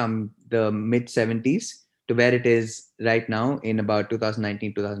 1.2% from the mid 70s to where it is right now in about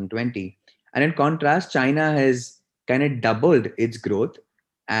 2019, 2020. And in contrast, China has kind of doubled its growth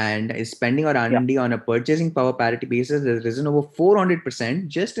and is spending on R&D on a purchasing power parity basis has risen over 400%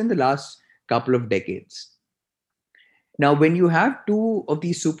 just in the last couple of decades. Now, when you have two of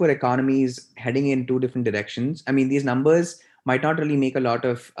these super economies heading in two different directions, I mean, these numbers might not really make a lot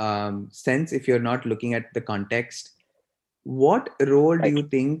of sense if you're not looking at the context. What role do you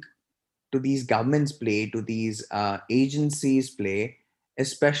think do these governments play, do these agencies play,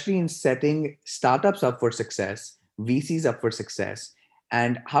 especially in setting startups up for success, VCs up for success?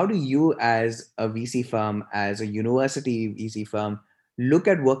 And how do you, as a VC firm, as a university VC firm, look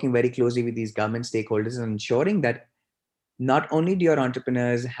at working very closely with these government stakeholders and ensuring that not only do your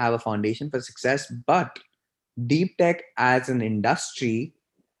entrepreneurs have a foundation for success, but deep tech as an industry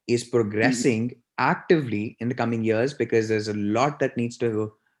is progressing actively in the coming years, because there's a lot that needs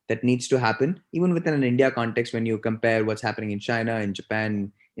to happen even within an India context when you compare what's happening in China, in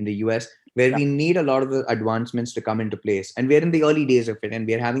Japan, in the US, where we need a lot of the advancements to come into place. And we're in the early days of it, and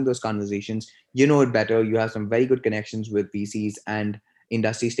we're having those conversations. You know it better. You have some very good connections with VCs and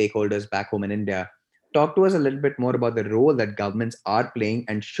industry stakeholders back home in India. Talk to us a little bit more about the role that governments are playing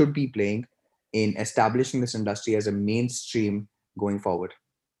and should be playing in establishing this industry as a mainstream going forward.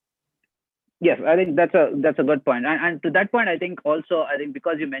 Yes, I think that's a good point. And to that point, I think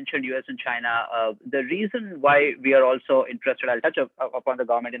because you mentioned US and China, the reason why we are also interested, I'll touch upon the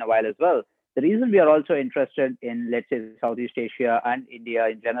government in a while as well. The reason we are also interested in, let's say, Southeast Asia and India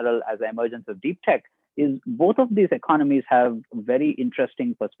in general as the emergence of deep tech is both of these economies have very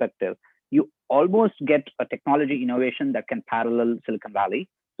interesting perspective. You almost get a technology innovation that can parallel Silicon Valley.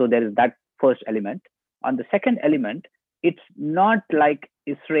 So there is that first element. On the second element, it's not like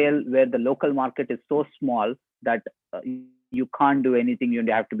Israel, where the local market is so small that you can't do anything. You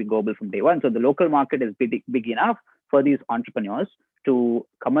have to be global from day one. So the local market is big enough for these entrepreneurs to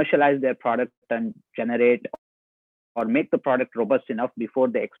commercialize their product and generate or make the product robust enough before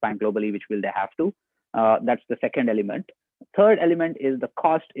they expand globally, which will they have to. That's the second element. Third element is the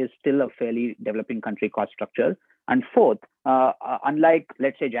cost is still a fairly developing country cost structure. And fourth, unlike,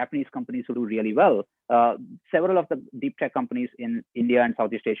 let's say, Japanese companies who do really well, several of the deep tech companies in India and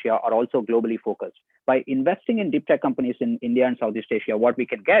Southeast Asia are also globally focused. By investing in deep tech companies in India and Southeast Asia, what we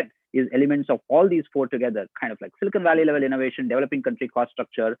can get is elements of all these four together, kind of like Silicon Valley level innovation, developing country cost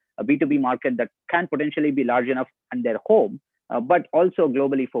structure, a B2B market that can potentially be large enough and their home, but also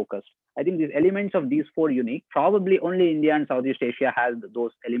globally focused. I think these elements of these four unique, probably only India and Southeast Asia has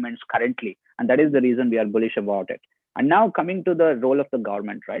those elements currently. And that is the reason we are bullish about it. And now coming to the role of the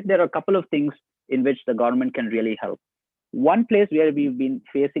government, right? There are a couple of things in which the government can really help. One place where we've been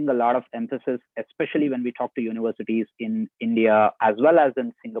facing a lot of emphasis, especially when we talk to universities in India as well as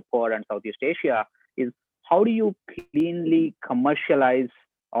in Singapore and Southeast Asia, is how do you cleanly commercialize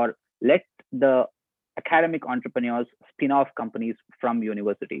or let the academic entrepreneurs spin off companies from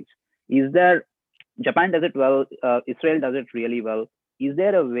universities? Is there, Japan does it well, Israel does it really well. Is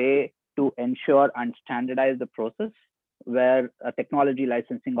there a way to ensure and standardize the process where a technology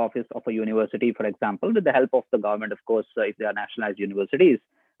licensing office of a university, for example, with the help of the government, of course, if they are nationalized universities,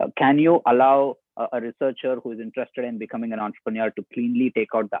 can you allow a researcher who is interested in becoming an entrepreneur to cleanly take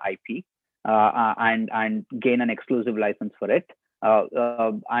out the IP and gain an exclusive license for it?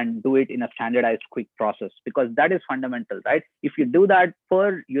 And do it in a standardized, quick process, because that is fundamental, right? If you do that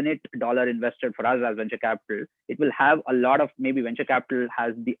per unit dollar invested for us as venture capital, it will have a lot of, maybe venture capital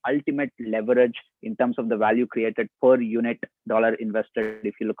has the ultimate leverage in terms of the value created per unit dollar invested.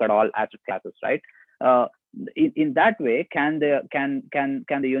 If you look at all asset classes, right? Uh, in that way, can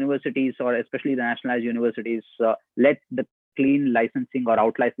the universities, or especially the nationalized universities, let the clean licensing or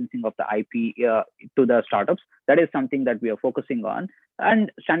out licensing of the IP to the startups? That is something that we are focusing on, and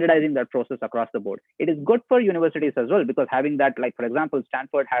standardizing that process across the board. It is good for universities as well, because having that, like for example,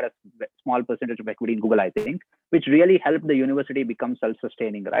 Stanford had a small percentage of equity in Google, I think, which really helped the university become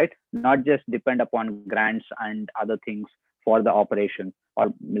self-sustaining, right? Not just depend upon grants and other things for the operation, or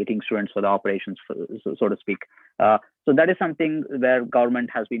milking students for the operations, so to speak. So that is something where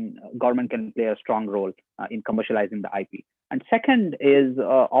government can play a strong role in commercializing the IP. And second is,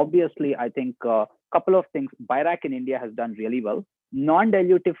 obviously, I think a couple of things. BIRAC in India has done really well.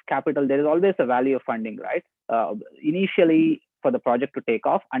 Non-dilutive capital, there is always a value of funding, right? Initially for the project to take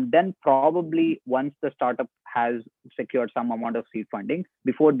off, and then probably once the startup has secured some amount of seed funding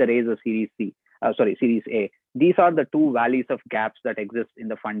before they raise a Series A. These are the two valleys of gaps that exist in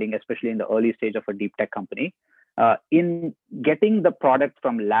the funding, especially in the early stage of a deep tech company. In getting the product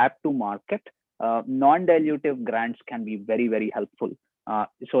from lab to market, non-dilutive grants can be very, very helpful,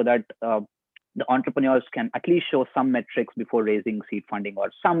 so that the entrepreneurs can at least show some metrics before raising seed funding,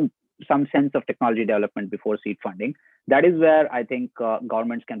 or some sense of technology development before seed funding. That is where I think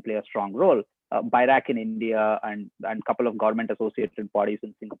governments can play a strong role. BIRAC in India, and a couple of government associated bodies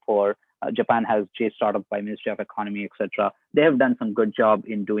in Singapore. Japan has J Startup by Ministry of Economy, etc. They have done some good job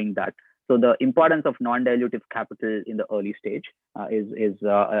in doing that. So the importance of non-dilutive capital in the early stage is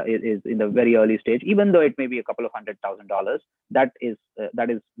in the very early stage, even though it may be a couple of $100,000. That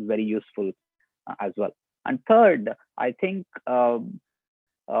is very useful as well. And third, I think on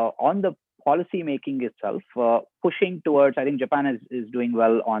the policy making itself, pushing towards, I think Japan is doing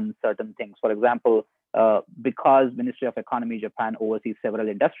well on certain things. For example, because Ministry of Economy Japan oversees several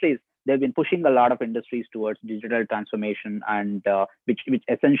industries, they've been pushing a lot of industries towards digital transformation, and which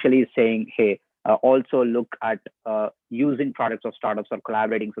essentially is saying, hey, also look at using products of startups or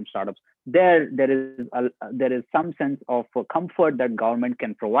collaborating some startups. There is some sense of comfort that government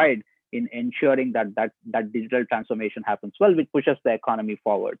can provide in ensuring that digital transformation happens well, which pushes the economy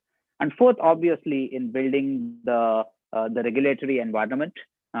forward. And fourth, obviously, in building the regulatory environment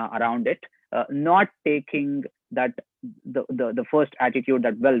around it, not taking that the first attitude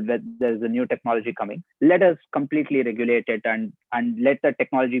that, well, there's a new technology coming, let us completely regulate it, and let the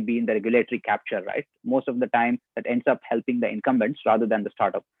technology be in the regulatory capture, right? Most of the time that ends up helping the incumbents rather than the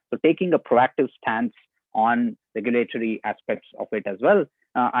startup. So taking a proactive stance on regulatory aspects of it as well,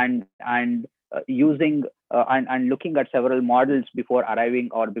 and using and looking at several models before arriving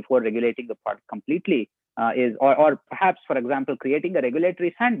or before regulating the product completely, or perhaps, for example, creating a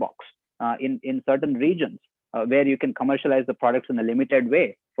regulatory sandbox in certain regions where you can commercialize the products in a limited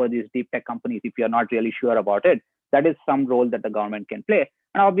way for these deep tech companies if you're not really sure about it. That is some role that the government can play.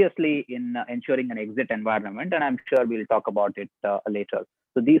 And obviously in ensuring an exit environment, and I'm sure we'll talk about it later.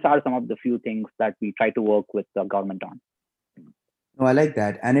 So these are some of the few things that we try to work with the government on. No, I like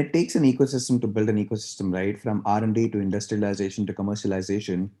that. And it takes an ecosystem to build an ecosystem, right? From R&D to industrialization to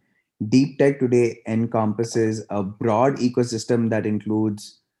commercialization. Deep tech today encompasses a broad ecosystem that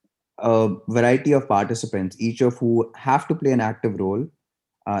includes a variety of participants, each of who have to play an active role,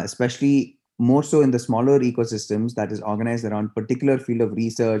 especially more so in the smaller ecosystems that is organized around particular field of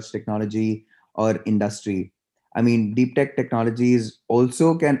research, technology, or industry. I mean, deep tech technologies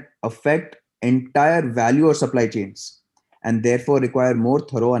also can affect entire value or supply chains, and therefore require more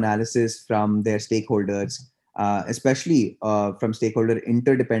thorough analysis from their stakeholders, especially from stakeholder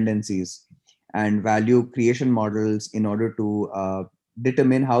interdependencies and value creation models in order to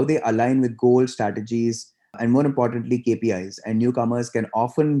determine how they align with goals, strategies, and more importantly, KPIs. And newcomers can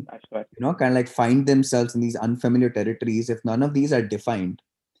often, That's right. kind of like find themselves in these unfamiliar territories if none of these are defined.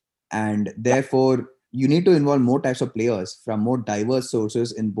 And Yeah. therefore, you need to involve more types of players from more diverse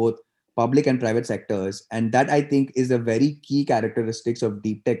sources in both public and private sectors. And that, I think, is a very key characteristics of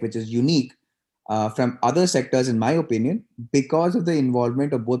deep tech, which is unique from other sectors, in my opinion, because of the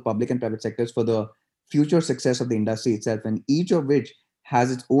involvement of both public and private sectors for the future success of the industry itself, and each of which has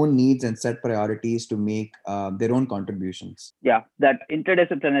its own needs and set priorities to make their own contributions. Yeah, that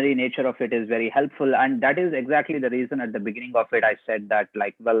interdisciplinary nature of it is very helpful, and that is exactly the reason at the beginning of it I said that,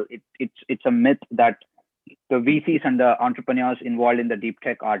 like, well, it's a myth that the VCs and the entrepreneurs involved in the deep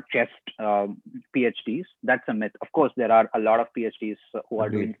tech are just PhDs. That's a myth. Of course, there are a lot of PhDs who are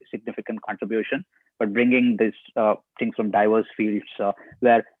Agreed. doing significant contribution, but bringing this things from diverse fields,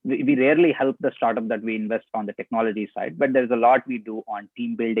 where we rarely help the startup that we invest on the technology side, but there's a lot we do on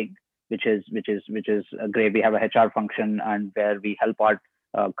team building, which is great. We have a HR function, and where we help our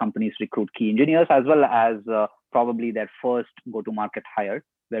companies recruit key engineers, as well as probably their first go-to-market hire,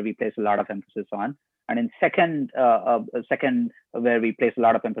 where we place a lot of emphasis on. And in second, where we place a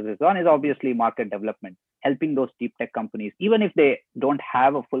lot of emphasis on is obviously market development, helping those deep tech companies, even if they don't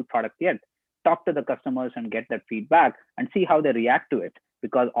have a full product yet, talk to the customers and get that feedback and see how they react to it.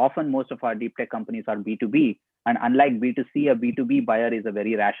 Because often most of our deep tech companies are B2B, and unlike B2C, a B2B buyer is a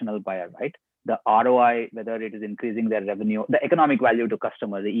very rational buyer, right? The ROI, whether it is increasing their revenue, the economic value to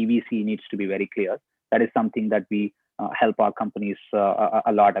customer, the EVC needs to be very clear. That is something that we help our companies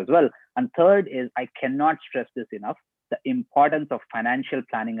a lot as well. And third is, I cannot stress this enough, the importance of financial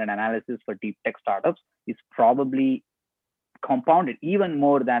planning and analysis for deep tech startups is probably compounded even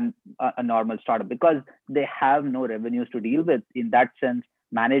more than a normal startup, because they have no revenues to deal with. In that sense,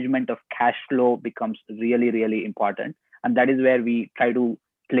 management of cash flow becomes really, really important. And that is where we try to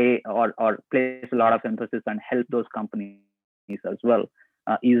or place a lot of emphasis and help those companies as well.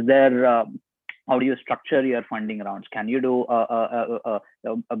 Is there how do you structure your funding rounds? Can you do a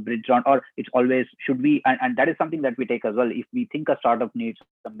bridge round, or it's always should we? And that is something that we take as well. If we think a startup needs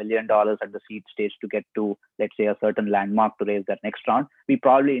 $1 million at the seed stage to get to, let's say, a certain landmark to raise that next round, we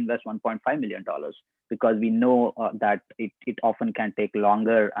probably invest $1.5 million, because we know that it often can take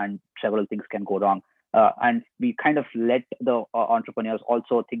longer and several things can go wrong. And we kind of let the entrepreneurs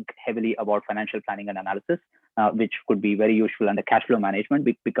also think heavily about financial planning and analysis, which could be very useful, and the cash flow management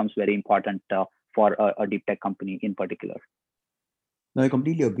becomes very important for a deep tech company in particular. No, I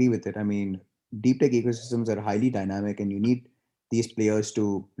completely agree with it. I mean, deep tech ecosystems are highly dynamic, and you need these players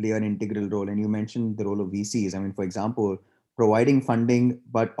to play an integral role. And you mentioned the role of VCs. I mean, for example, providing funding,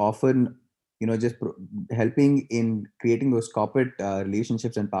 but often, just helping in creating those corporate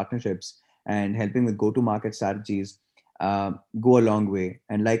relationships and partnerships, and helping with go-to-market strategies go a long way.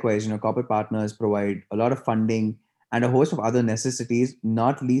 And likewise, corporate partners provide a lot of funding and a host of other necessities,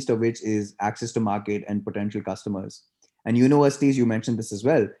 not least of which is access to market and potential customers. And universities, you mentioned this as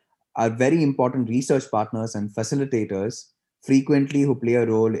well, are very important research partners and facilitators frequently who play a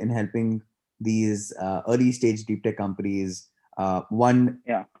role in helping these early stage deep tech companies, one,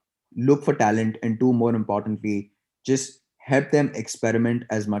 Yeah. look for talent, and two, more importantly, just help them experiment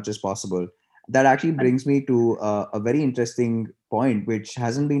as much as possible. That actually And brings me to a very interesting point which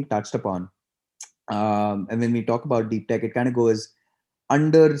hasn't been touched upon. And when we talk about deep tech, it kind of goes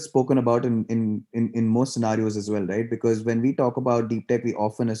under spoken about in most scenarios as well, right? Because when we talk about deep tech, we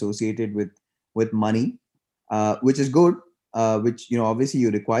often associate it with money, which is good, which obviously you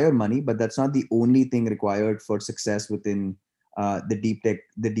require money, but that's not the only thing required for success within the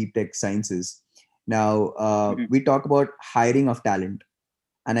deep tech sciences. Now mhm, we talk about hiring of talent,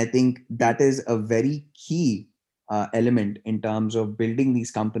 and I think mm, that is a very key element in terms of building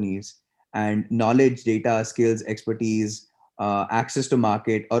these companies. And knowledge, data, skills, expertise, access to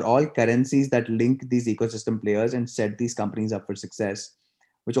market are all currencies that link these ecosystem players and set these companies up for success.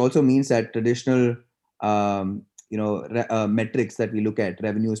 Which also means that traditional metrics that we look at,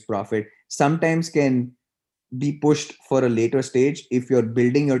 revenues, profit, sometimes can be pushed for a later stage if you're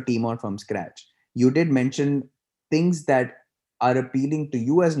building your team on from scratch. You did mention things that are appealing to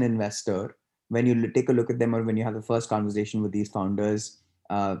you as an investor when you take a look at them, or when you have the first conversation with these founders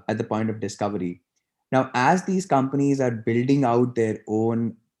at the point of discovery. Now, as these companies are building out their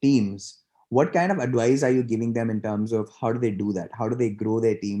own teams, what kind of advice are you giving them in terms of how do they do that? How do they grow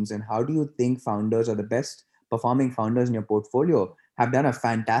their teams? And how do you think founders, or the best performing founders in your portfolio, have done a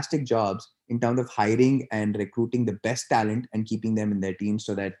fantastic jobs in terms of hiring and recruiting the best talent and keeping them in their teams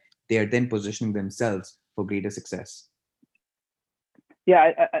so that they are then positioning themselves for greater success?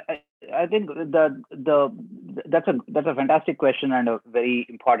 yeah, I think that's a fantastic question, and a very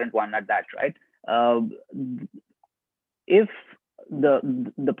important one at that, right? uh, if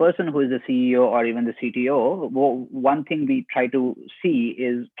the person who is the CEO or even the CTO, one thing we try to see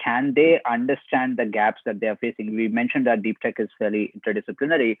is, can they understand the gaps that they are facing? We mentioned that deep tech is fairly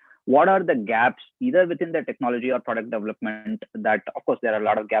interdisciplinary. What are the gaps either within the technology or product development that, of course, there are a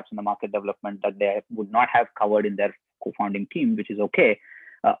lot of gaps in the market development that they would not have covered in their co-founding team, which is okay.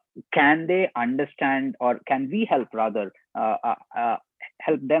 Uh, can they understand, or can we help rather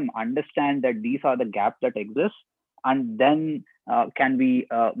help them understand that these are the gaps that exist, and then can we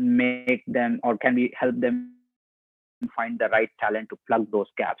make them, or can we help them find the right talent to plug those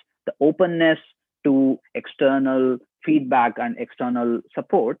gaps? The openness to external feedback and external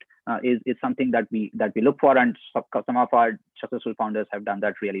support is something that we look for, and some of our successful founders have done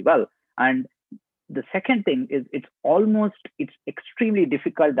that really well. And the second thing is, it's extremely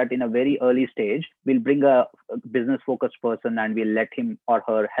difficult that in a very early stage we'll bring a business focused person and we'll let him or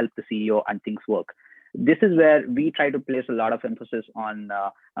her help the CEO and things work. This is where we try to place a lot of emphasis on,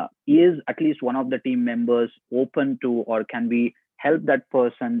 is at least one of the team members open to, or can we help that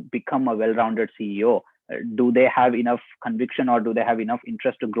person become a well-rounded CEO? Do they have enough conviction, or do they have enough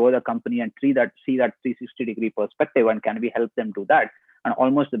interest to grow the company and see that 360-degree perspective, and can we help them do that? And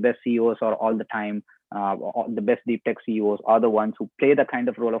almost the best CEOs are all the time, the best deep tech CEOs are the ones who play the kind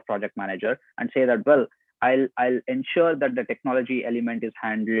of role of project manager and say that, well, I'll ensure that the technology element is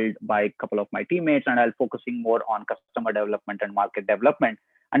handled by a couple of my teammates, and I'll focusing more on customer development and market development.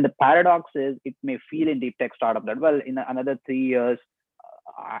 And the paradox is, it may feel in deep tech startup that, well, in another 3 years,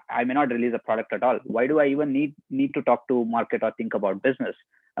 I may not release a product at all. Why do I even need to talk to market or think about business?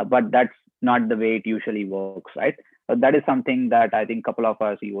 But that's not the way it usually works, right? That is something that I think a couple of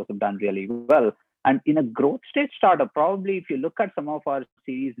our CEOs have done really well. And in a growth stage startup, probably if you look at some of our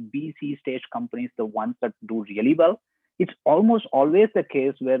Series B, C stage companies, the ones that do really well, it's almost always the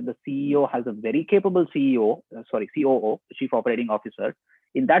case where the CEO has a very capable COO, Chief Operating Officer.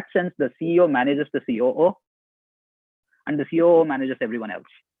 In that sense, the CEO manages the COO, and the COO manages everyone else,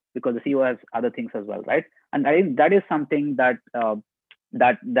 because the CEO has other things as well, right? And I think that is something that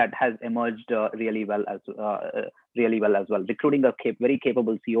has emerged really well as well. Recruiting a very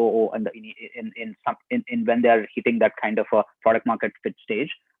capable COO, and in when they are hitting that kind of a product market fit stage,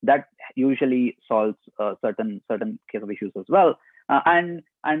 that usually solves certain case of issues as well. And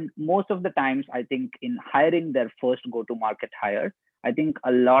most of the times, I think in hiring their first go to market hire, I think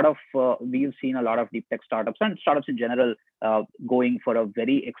a lot of we've seen a lot of deep tech startups and startups in general going for a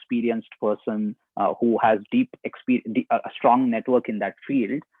very experienced person who has a strong network in that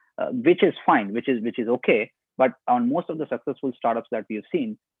field, which is fine, which is okay. But on most of the successful startups that we've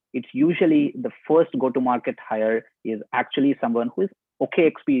seen, it's usually the first go-to-market hire is actually someone who is okay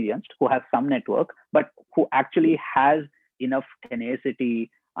experienced, who has some network, but who actually has enough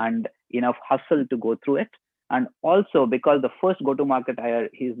tenacity and enough hustle to go through it. And also, because the first go-to-market hire,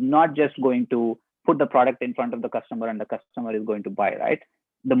 he's not just going to put the product in front of the customer and the customer is going to buy, right?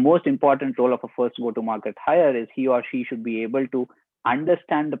 The most important role of a first go-to-market hire is he or she should be able to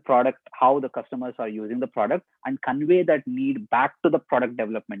understand the product, how the customers are using the product, and convey that need back to the product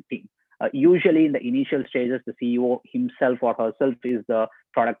development team. Usually in the initial stages, the CEO himself or herself is the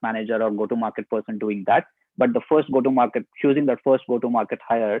product manager or go-to-market person doing that. But the first go-to-market, choosing that first go-to-market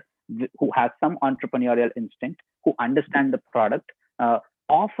hire who has some entrepreneurial instinct, who understand the product.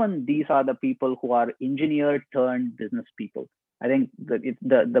 Often these are the people who are engineer turned business people. I think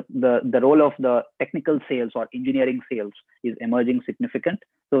the role of the technical sales or engineering sales is emerging significant.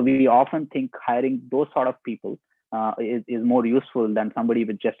 So we often think hiring those sort of people is more useful than somebody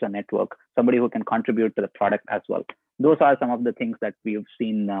with just a network, somebody who can contribute to the product as well. Those are some of the things that we've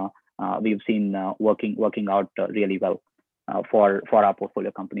seen working out really well for our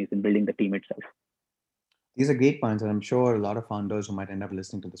portfolio companies in building the team itself. These are great points, and I'm sure a lot of founders who might end up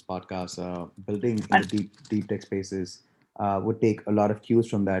listening to this podcast, building in the deep tech spaces, would take a lot of cues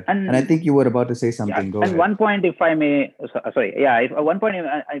from that. And I think you were about to say something. Yeah, Go and ahead. one point, if I may, sorry, yeah, one point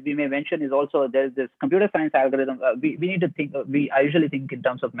we may mention is also there's this computer science algorithm. We need to think. I usually think in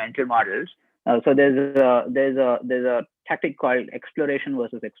terms of mental models. So there's a tactic called exploration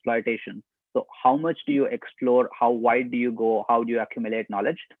versus exploitation. So how much do you explore? How wide do you go? How do you accumulate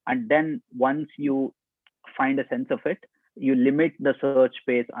knowledge? And then once you find a sense of it, you limit the search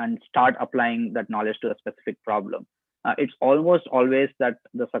space and start applying that knowledge to a specific problem. It's almost always that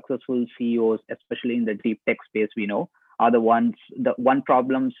the successful CEOs, especially in the deep tech space, we know, are the one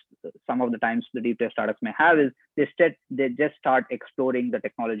problems some of the times the deep tech startups may have is they just start exploring the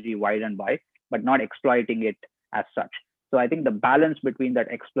technology wide and wide, but not exploiting it as such. So I think the balance between that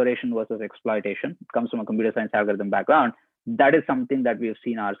exploration versus exploitation comes from a computer science algorithm background. that is something that we have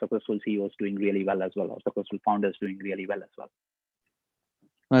seen our successful CEOs doing really well as well, or successful founders doing really well as well.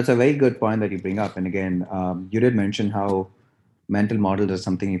 Well, that's a very good point that you bring up. And again, you did mention how mental models is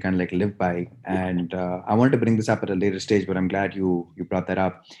something you can like live by. And I wanted to bring this up at a later stage, but I'm glad you brought that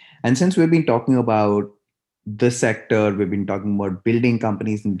up. And since we've been talking about the sector, we've been talking about building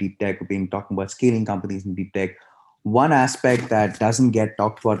companies in deep tech, we've been talking about scaling companies in deep tech. One aspect that doesn't get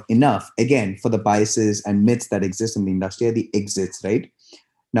talked about enough, again, for the biases and myths that exist in the industry, are the exits, right?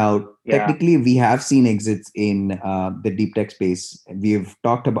 Now, Yeah. technically, we have seen exits in the deep tech space. We've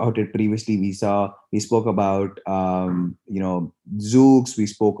talked about it previously. We spoke about, Zoox. We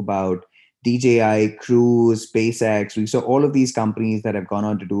spoke about DJI, Cruise, SpaceX. We saw all of these companies that have gone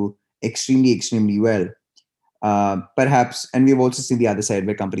on to do extremely, extremely well. Perhaps, and we've also seen the other side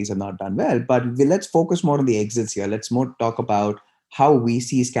where companies have not done well. But let's focus more on the exits here. Let's more talk about how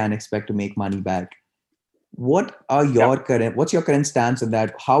VCs can expect to make money back. Yep. What's your current stance on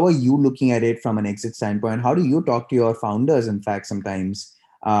that? How are you looking at it from an exit standpoint? How do you talk to your founders, in fact, sometimes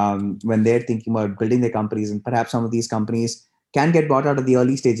when they're thinking about building their companies, and perhaps some of these companies can get bought out at the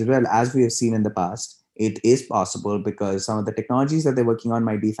early stage as well, as we have seen in the past? It is possible because some of the technologies that they're working on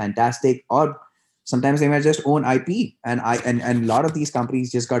might be fantastic, or sometimes they might just own IP, and a lot of these companies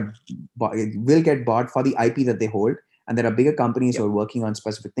just will get bought for the IP that they hold. And there are bigger companies who Yep. are working on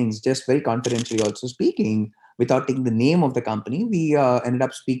specific things. Just very confidentially also speaking, without taking the name of the company, we ended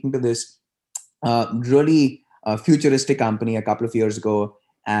up speaking to this really futuristic company a couple of years ago,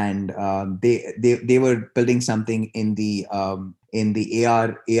 and they were building something in the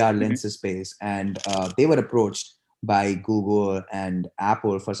AR Hmm. lenses space, and they were approached by Google and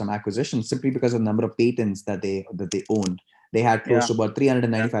Apple for some acquisitions simply because of the number of patents that they owned. They had close Yeah. to about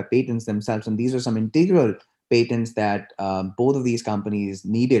 395 patents themselves, and these are some integral patents that both of these companies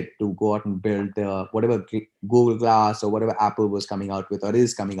needed to go out and build whatever Google Glass or whatever Apple was coming out with or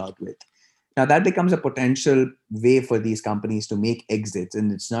is coming out with. Now that becomes a potential way for these companies to make exits,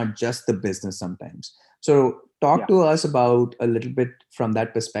 and it's not just the business sometimes. So talk Yeah. to us about a little bit from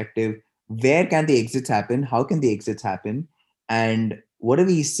that perspective. Where can the exits happen? How can the exits happen? And what are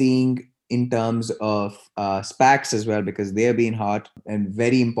we seeing in terms of SPACs as well? Because they are being hot and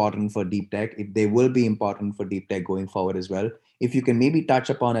very important for deep tech. They will be important for deep tech going forward as well. If you can maybe touch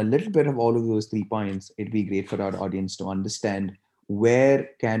upon a little bit of all of those 3 points, it'd be great for our audience to understand where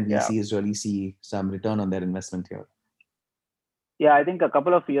can Yeah. VCs really see some return on their investment here. Yeah, I think a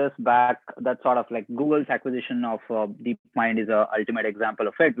couple of years back, that sort of like Google's acquisition of DeepMind is a ultimate example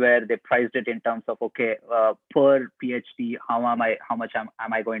of it, where they priced it in terms of okay, per PhD, how much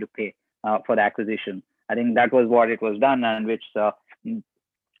am I going to pay for the acquisition? I think that was what it was done, and which, but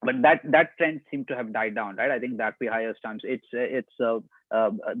that trend seemed to have died down, right? I think that we hire stunts.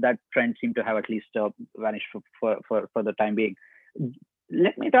 That trend seemed to have at least vanished for the time being.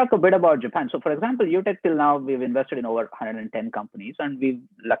 Let me talk a bit about Japan. So, for example, UTEC till now, we've invested in over 110 companies, and we've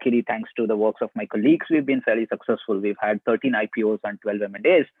luckily, thanks to the works of my colleagues, we've been fairly successful. We've had 13 IPOs and 12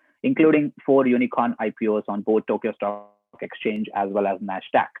 M&As, including 4 unicorn IPOs on both Tokyo Stock Exchange as well as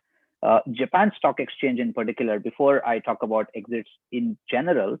Nasdaq. Japan Stock Exchange in particular, before I talk about exits in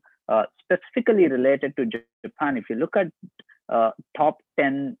general, specifically related to Japan, if you look at top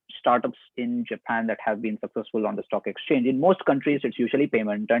 10 startups in Japan that have been successful on the stock exchange. In most countries, it's usually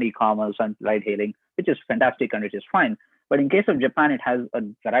payment and e-commerce and ride hailing, which is fantastic and which is fine. But in case of Japan, it has a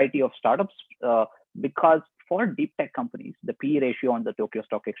variety of startups because for deep tech companies, the PE ratio on the Tokyo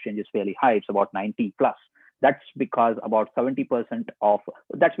Stock Exchange is fairly high. It's about 90 plus. That's because about 70%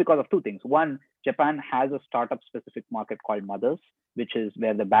 that's because of two things. One, Japan has a startup specific market called Mothers, which is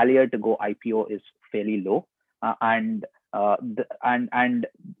where the barrier to go IPO is fairly low. And 70%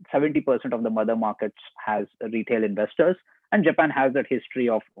 of the mother markets has retail investors, and Japan has that history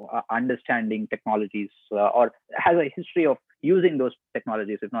of understanding technologies or has a history of using those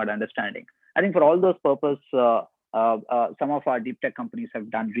technologies, if not understanding. I think for all those purposes, some of our deep tech companies have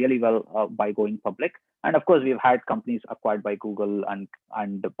done really well by going public, and of course we've had companies acquired by Google and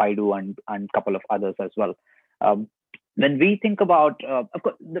Baidu and a couple of others as well. When we think about, of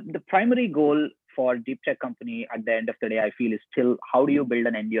course, the primary goal for deep tech company at the end of the day, I feel is still how do you build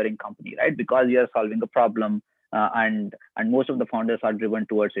an enduring company, right? Because you're solving a problem, and most of the founders are driven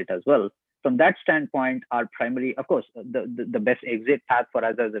towards it as well. From that standpoint, our primary, of course, the best exit path for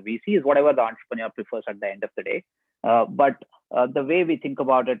us as a VC is whatever the entrepreneur prefers at the end of the day. But the way we think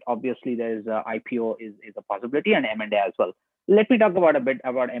about it, obviously, there's IPO is a possibility and M&A as well. Let me talk about a bit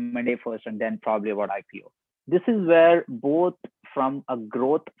about M&A first, and then probably about IPO. This is where both from a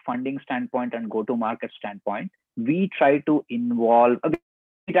growth funding standpoint and go to market standpoint, we try to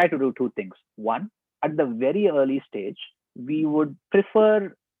do two things. One, at the very early stage, we would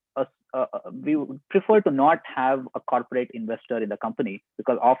prefer we would prefer to not have a corporate investor in the company,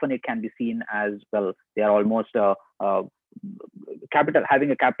 because often it can be seen as, well, they are almost capital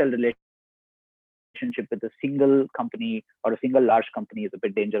having a capital relationship with a single company or a single large company is a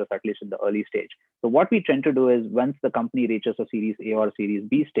bit dangerous, at least in the early stage. So what we tend to do is, once the company reaches a Series A or Series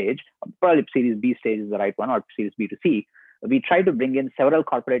B stage, probably Series B stage is the right one, or Series B to C, we try to bring in several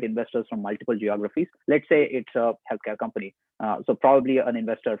corporate investors from multiple geographies. Let's say it's a healthcare company. So probably an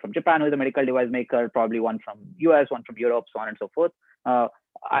investor from Japan who is a medical device maker, probably one from US, one from Europe, so on and so forth. Uh,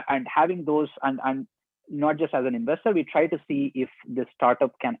 and having those, and not just as an investor, we try to see if this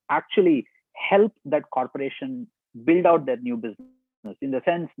startup can actually help that corporation build out their new business, in the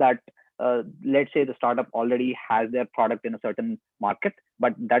sense that let's say the startup already has their product in a certain market,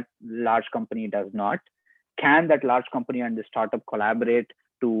 but that large company does not. Can that large company and the startup collaborate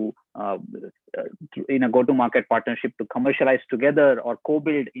to in a go-to-market partnership to commercialize together or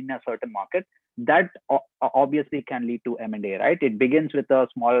co-build in a certain market? That obviously can lead to M&A, right? It begins with a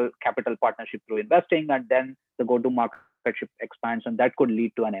small capital partnership through investing, and then the go-to-market expands, and that could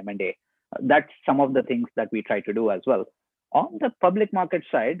lead to an M&A. That's some of the things that we try to do as well. On the public market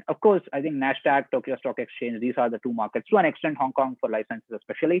side, of course, I think NASDAQ, Tokyo Stock Exchange, these are the two markets. To an extent, Hong Kong for licenses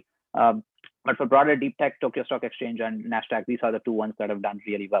especially. But for broader deep tech, Tokyo Stock Exchange and NASDAQ, these are the two ones that have done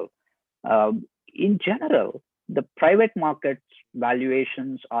really well. In general, the private markets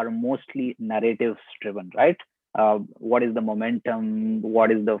valuations are mostly narratives driven, right? What is the momentum?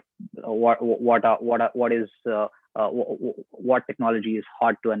 What is the what is what technology is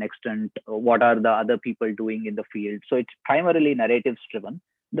hot to an extent? What are the other people doing in the field? So it's primarily narratives driven.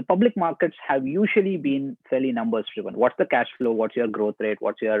 The public markets have usually been fairly numbers driven. What's the cash flow? What's your growth rate?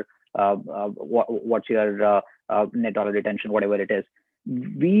 What's your net dollar retention? Whatever it is,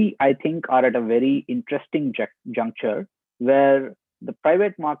 we, I think, are at a very interesting juncture where the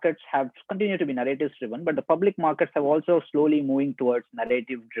private markets have continued to be narratives driven, but the public markets have also slowly moving towards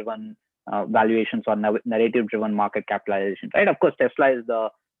narrative driven valuations or narrative driven market capitalization. Right? Of course, Tesla is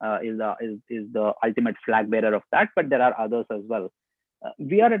the ultimate flag bearer of that, but there are others as well.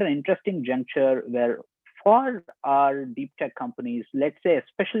 We are at an interesting juncture where, for our deep tech companies, let's say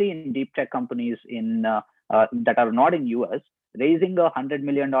especially in deep tech companies in that are not in US, raising $100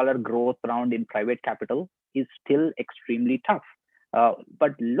 million growth round in private capital is still extremely tough.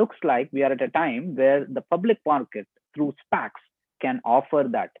 But looks like we are at a time where the public market through SPACs can offer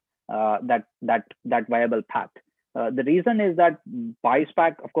that viable path. The reason is that by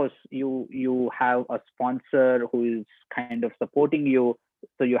SPAC, of course, you have a sponsor who is kind of supporting you,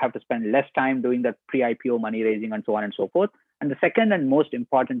 so you have to spend less time doing that pre-IPO money raising and so on and so forth. And the second and most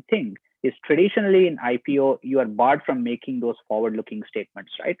important thing is, traditionally in IPO, you are barred from making those forward-looking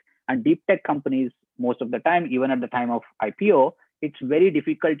statements, right? And deep tech companies, most of the time, even at the time of IPO, it's very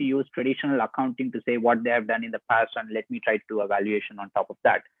difficult to use traditional accounting to say what they have done in the past and let me try to do a valuation on top of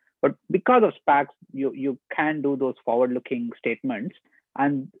that. But because of SPACs, you can do those forward-looking statements,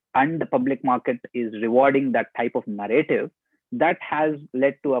 and the public market is rewarding that type of narrative. That has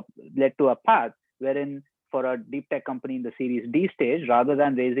led to a path wherein, for a deep tech company in the Series D stage, rather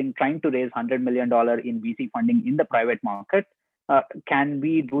than trying to raise $100 million in VC funding in the private market, can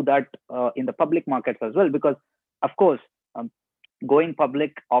we do that in the public markets as well? Because, of course, going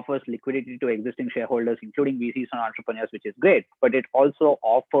public offers liquidity to existing shareholders, including VCs and entrepreneurs, which is great, but it also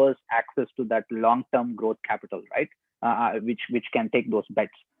offers access to that long-term growth capital, right? Which can take those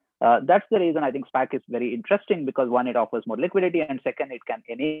bets. That's the reason I think SPAC is very interesting, because one, it offers more liquidity, and second, it can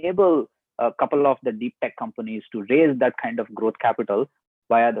enable a couple of the deep tech companies to raise that kind of growth capital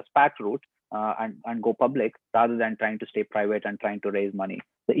via the SPAC route and go public, rather than trying to stay private and trying to raise money.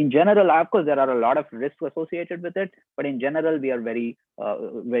 So in general, of course, there are a lot of risks associated with it, but in general, we are very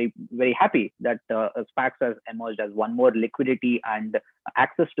happy that SPACs has emerged as one more liquidity and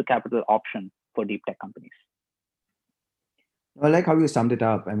access to capital option for deep tech companies. I like how you summed it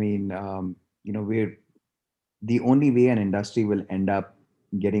up. I mean, we're the only way an industry will end up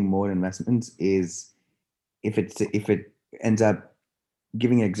getting more investments is if it ends up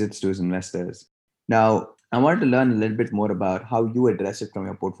giving exits to its investors. Now, I wanted to learn a little bit more about how you address it from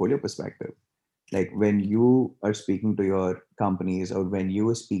your portfolio perspective. Like, when you are speaking to your companies, or when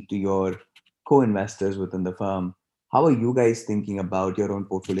you speak to your co-investors within the firm, how are you guys thinking about your own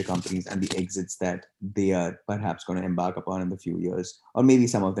portfolio companies and the exits that they are perhaps going to embark upon in the few years? Or maybe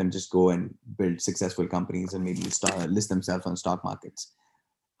some of them just go and build successful companies and maybe list themselves on stock markets.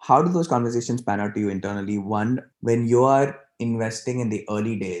 How do those conversations pan out to you internally? One, when you are investing in the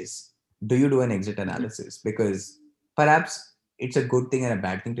early days, do you do an exit analysis? Because perhaps it's a good thing and a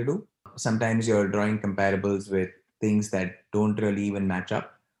bad thing to do. Sometimes you're drawing comparables with things that don't really even match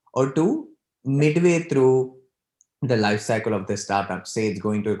up. Or two, midway through the life cycle of the startup, say it's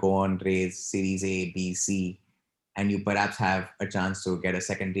going to go on raise series A, B, C, and you perhaps have a chance to get a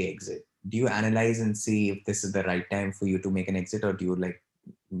secondary exit. Do you analyze and see if this is the right time for you to make an exit, or do you like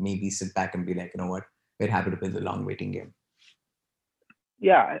maybe sit back and be like, you know what, we're happy to play the long waiting game?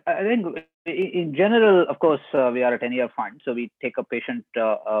 Yeah, I think in general, of course, we are a 10-year fund, so we take a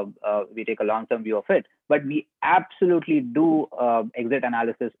we take a long-term view of it. But we absolutely do exit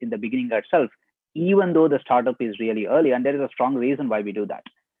analysis in the beginning itself, even though the startup is really early, and there is a strong reason why we do that.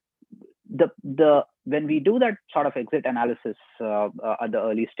 The When we do that sort of exit analysis at the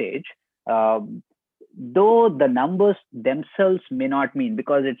early stage, um, though the numbers themselves may not mean,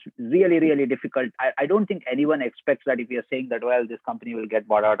 because it's really difficult. I don't think anyone expects that if you're saying that, well, this company will get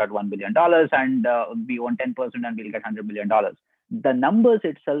bought out at $1 billion and we own 10% and we'll get $100 million. The numbers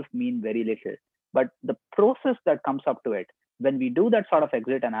itself mean very little, but the process that comes up to it, when we do that sort of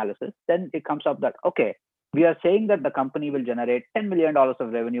exit analysis, then it comes up that, okay, we are saying that the company will generate $10 million of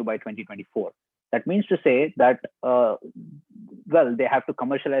revenue by 2024. That means to say that, well, they have to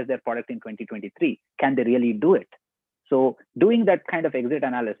commercialize their product in 2023. Can they really do it? So doing that kind of exit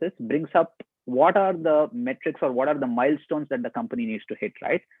analysis brings up what are the metrics or what are the milestones that the company needs to hit,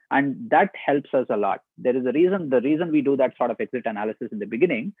 right? And that helps us a lot. There is a reason. The reason we do that sort of exit analysis in the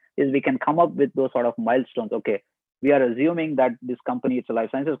beginning is we can come up with those sort of milestones. Okay, we are assuming that this company, it's a life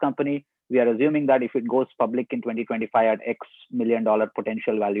sciences company. We are assuming that if it goes public in 2025 at X million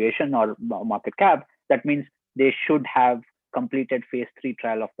potential valuation or market cap, that means they should have completed phase 3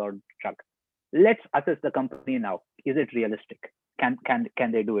 trial of the drug. Let's assess the company now. Is it realistic?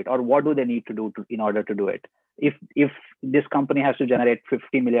 Can they do it, or what do they need to do in order to do it? If this company has to generate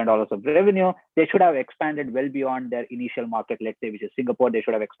 $50 million of revenue, they should have expanded well beyond their initial market, let's say, which is Singapore. They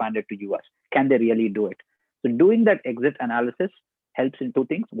should have expanded to US. Can they really do it? So doing that exit analysis helps in two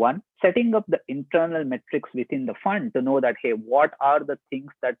things. One, setting up the internal metrics within the fund to know that, hey, what are the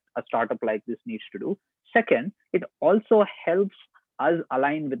things that a startup like this needs to do? Second, it also helps us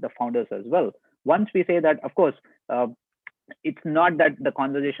align with the founders as well. Once we say that, of course, it's not that the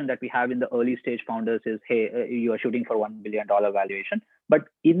conversation that we have in the early stage founders is, hey, you are shooting for $1 billion valuation. But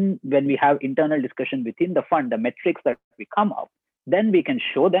when we have internal discussion within the fund, the metrics that we come up, then we can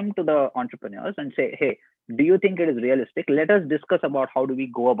show them to the entrepreneurs and say, hey, do you think it is realistic? Let us discuss about how do we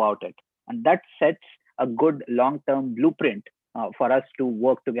go about it. And that sets a good long-term blueprint for us to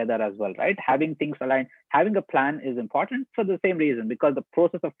work together as well, right? Having things aligned, having a plan is important for the same reason, because the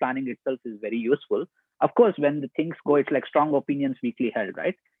process of planning itself is very useful. Of course, when the things go, it's like strong opinions weakly held,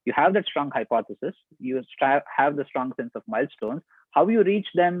 right? You have that strong hypothesis, you have the strong sense of milestones. How you reach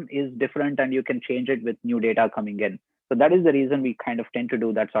them is different, and you can change it with new data coming in. So that is the reason we kind of tend to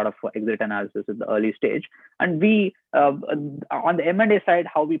do that sort of exit analysis at the early stage. And we, on the M&A side,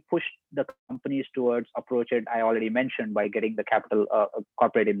 how we push the companies towards approach it, I already mentioned, by getting the capital,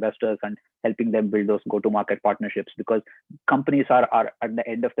 corporate investors, and helping them build those go-to-market partnerships, because companies are at the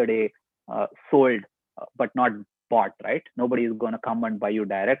end of the day sold, but not bought, right? Nobody is going to come and buy you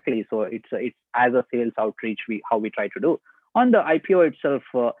directly. So it's as a sales outreach, how we try to do. On the IPO itself,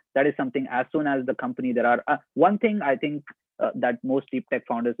 that is something, as soon as the company, there are one thing I think that most deep tech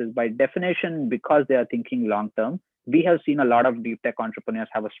founders is, by definition, because they are thinking long term, we have seen a lot of deep tech entrepreneurs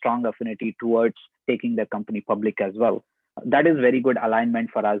have a strong affinity towards taking their company public as well. That is very good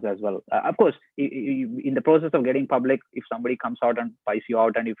alignment for us as well. Of course, in the process of getting public, if somebody comes out and buys you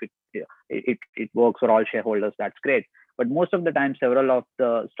out, and if it works for all shareholders, that's great. But most of the time, several of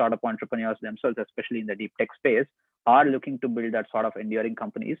the startup entrepreneurs themselves, especially in the deep tech space, are looking to build that sort of enduring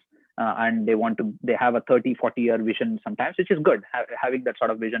companies, and they have a 30-40 year vision sometimes, which is good. Having that sort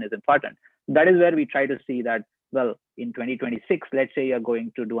of vision is important. That is where we try to see that, well, in 2026, let's say you're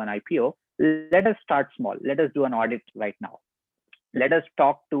going to do an IPO, let us start small. Let us do an audit right now. Let us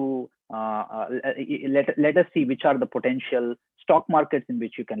talk to let us see which are the potential stock markets in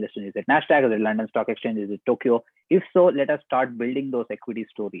which you can list in. Is it Nasdaq? Is it London Stock Exchange? Is it Tokyo? If so, let us start building those equity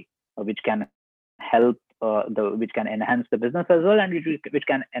story, which can help which can enhance the business as well, and which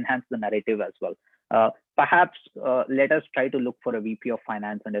can enhance the narrative as well. Perhaps let us try to look for a VP of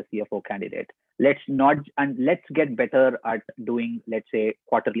finance and a CFO candidate. Let's get better at doing, let's say,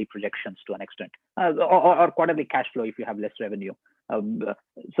 quarterly projections to an extent, or quarterly cash flow if you have less revenue.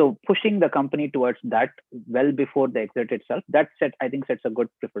 So pushing the company towards that well before the exit itself, I think sets a good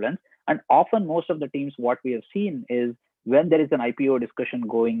preference. And often, most of the teams, what we have seen is, when there is an IPO discussion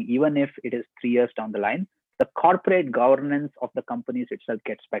going, even if it is 3 years down the line, the corporate governance of the companies itself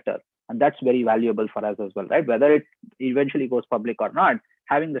gets better. And that's very valuable for us as well, right? Whether it eventually goes public or not,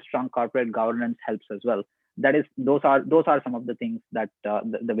 having the strong corporate governance helps as well. Those are some of the things that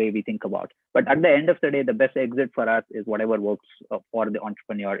the way we think about. But at the end of the day, the best exit for us is whatever works for the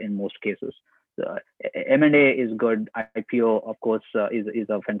entrepreneur in most cases. So, M&A is good. IPO, of course, is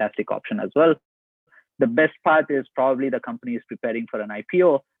a fantastic option as well. The best part is probably the company is preparing for an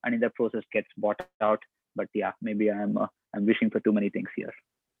IPO, and in the process gets bought out. But yeah, maybe I'm wishing for too many things here.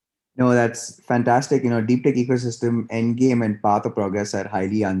 No, that's fantastic. Deep tech ecosystem endgame and path of progress are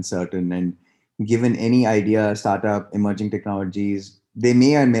highly uncertain. And given any idea, startup, emerging technologies, they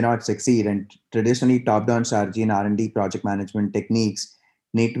may or may not succeed. And traditionally, top-down strategy and R&D project management techniques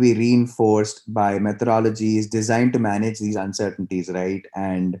need to be reinforced by methodologies designed to manage these uncertainties, right?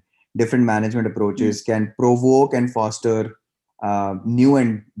 And different management Hmm. approaches can provoke and foster new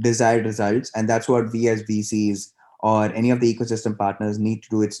and desired results. And that's what we as VCs or any of the ecosystem partners need to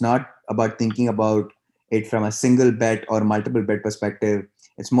do. It's not about thinking about it from a single bet or multiple bet perspective.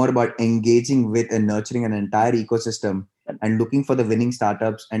 It's more about engaging with and nurturing an entire ecosystem and looking for the winning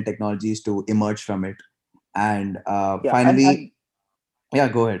startups and technologies to emerge from it. And Yeah, and finally, yeah,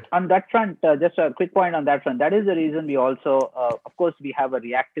 go ahead. on that front, just a quick point on that front. That is the reason we also, of course, we have a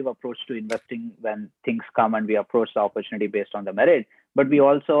reactive approach to investing when things come, and we approach the opportunity based on the merit. But we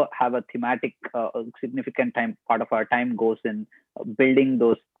also have a thematic, significant time part of our time goes in building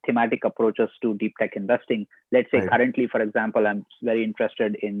those thematic approaches to deep tech investing. Let's say Right. currently, for example, I'm very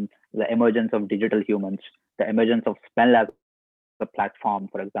interested in the emergence of digital humans, the emergence of smell as a platform,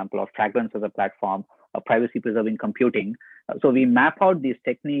 for example, or fragrance as a platform, privacy preserving computing. So we map out these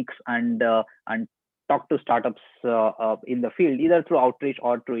techniques and talk to startups in the field, either through outreach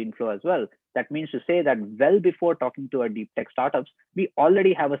or through inflow as well. That means to say that well before talking to our deep tech startups, we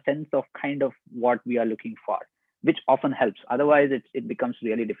already have a sense of kind of what we are looking for, which often helps. Otherwise, it becomes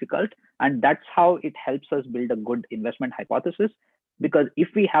really difficult. And that's how it helps us build a good investment hypothesis. Because if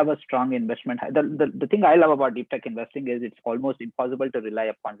we have a strong investment, the thing I love about deep tech investing is it's almost impossible to rely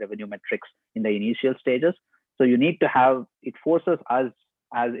upon revenue metrics in the initial stages. So you need to have, it forces us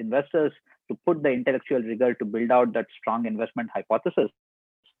as investors to put the intellectual rigor to build out that strong investment hypothesis.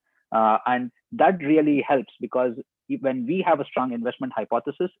 And that really helps because when we have a strong investment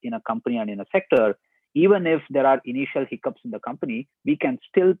hypothesis in a company and in a sector, even if there are initial hiccups in the company, we can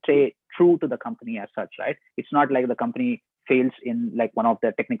still stay true to the company as such, right? It's not like the company fails in like one of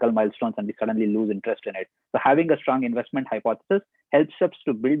the technical milestones and we suddenly lose interest in it. So having a strong investment hypothesis helps us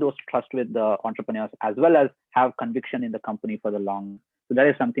to build those trust with the entrepreneurs as well as have conviction in the company for the long. So that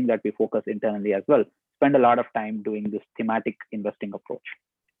is something that we focus internally as well. Spend a lot of time doing this thematic investing approach.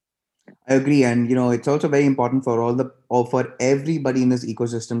 I agree, and it's also very important for all the or for everybody in this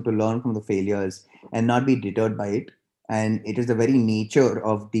ecosystem to learn from the failures and not be deterred by it. And it is the very nature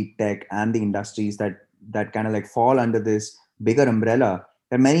of deep tech and the industries that kind of like fall under this bigger umbrella.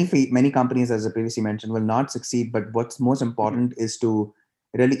 That many companies, as I previously mentioned, will not succeed. But what's most Mhm. important is to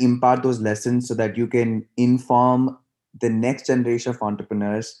really impart those lessons so that you can inform the next generation of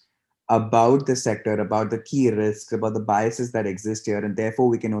entrepreneurs about the sector, about the key risks, about the biases that exist here, and therefore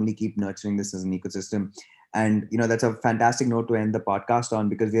we can only keep nurturing this as an ecosystem. And that's a fantastic note to end the podcast on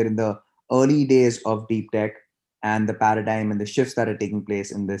because we're in the early days of deep tech and the paradigm and the shifts that are taking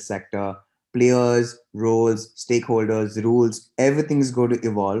place in this sector. Players, roles, stakeholders, rules, everything is going to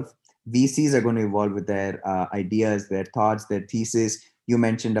evolve. VCs are going to evolve with their ideas, their thoughts, their thesis. You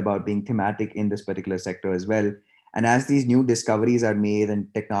mentioned about being thematic in this particular sector as well, and as these new discoveries are made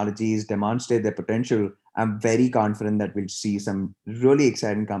and technologies demonstrate their potential, I'm very confident that we'll see some really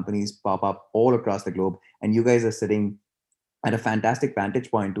exciting companies pop up all across the globe. And you guys are sitting at a fantastic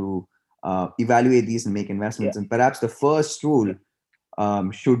vantage point to evaluate these and make Yeah, investments. And perhaps the first rule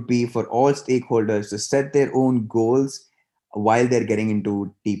should be for all stakeholders to set their own goals while they're getting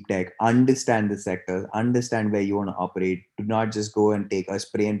into deep tech. Understand the sector, understand where you want to operate. Do not just go and take a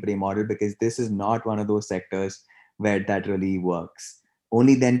spray and pray model because this is not one of those sectors where that really works.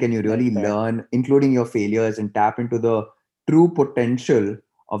 Only then can you well really said. learn, including your failures, and tap into the true potential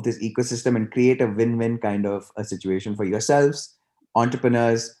of this ecosystem and create a win-win kind of a situation for yourselves,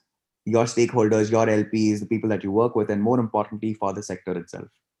 entrepreneurs, your stakeholders, your LPs, the people that you work with, and more importantly, for the sector itself.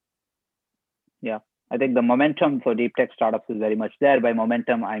 Yeah. I think the momentum for deep tech startups is very much there. By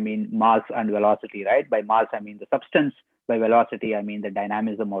momentum, I mean mass and velocity, right? By mass, I mean the substance. By velocity, I mean the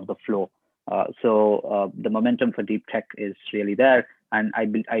dynamism or the flow. So the momentum for deep tech is really there. And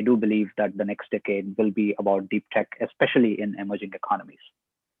I do believe that the next decade will be about deep tech, especially in emerging economies.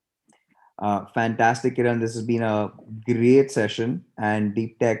 Fantastic, Kiran. This has been a great session, and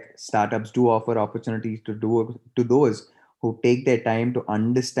deep tech startups do offer opportunities to those who take their time to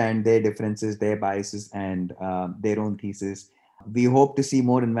understand their differences, their biases, and their own thesis. We hope to see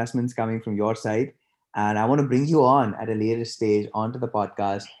more investments coming from your side. And I want to bring you on at a later stage onto the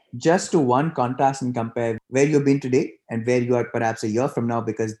podcast just to one contrast and compare where you've been today and where you are perhaps a year from now,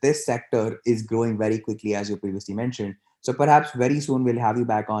 because this sector is growing very quickly, as you previously mentioned. So perhaps very soon we'll have you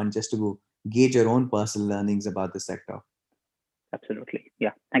back on just to gauge your own personal learnings about the sector. Absolutely.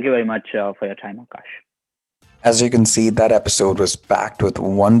 Yeah. Thank you very much for your time, Akash. As you can see, that episode was packed with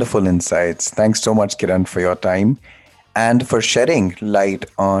wonderful insights. Thanks so much, Kiran, for your time and for shedding light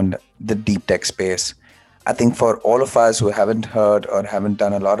on the deep tech space. I think for all of us who haven't heard or haven't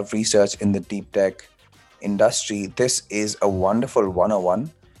done a lot of research in the deep tech industry, this is a wonderful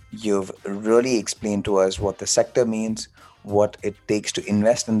 101. You've really explained to us what the sector means, what it takes to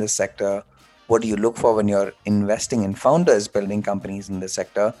invest in this sector, what do you look for when you're investing in founders building companies in this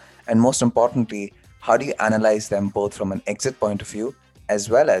sector, and most importantly, how do you analyze them both from an exit point of view as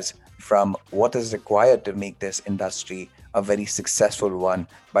well as from what is required to make this industry a very successful one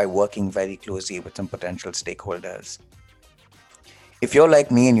by working very closely with some potential stakeholders. If you're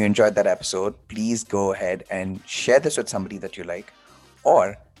like me and you enjoyed that episode, please go ahead and share this with somebody that you like,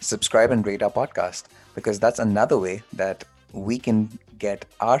 or subscribe and rate our podcast, because that's another way that we can get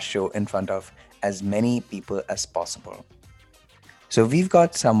our show in front of as many people as possible. So we've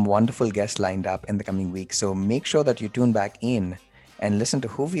got some wonderful guests lined up in the coming weeks. So make sure that you tune back in and listen to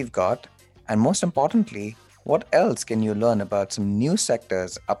who we've got. And most importantly, what else can you learn about some new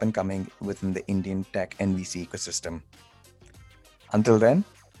sectors up and coming within the Indian tech and VC ecosystem? Until then,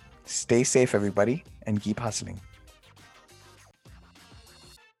 stay safe, everybody, and keep hustling.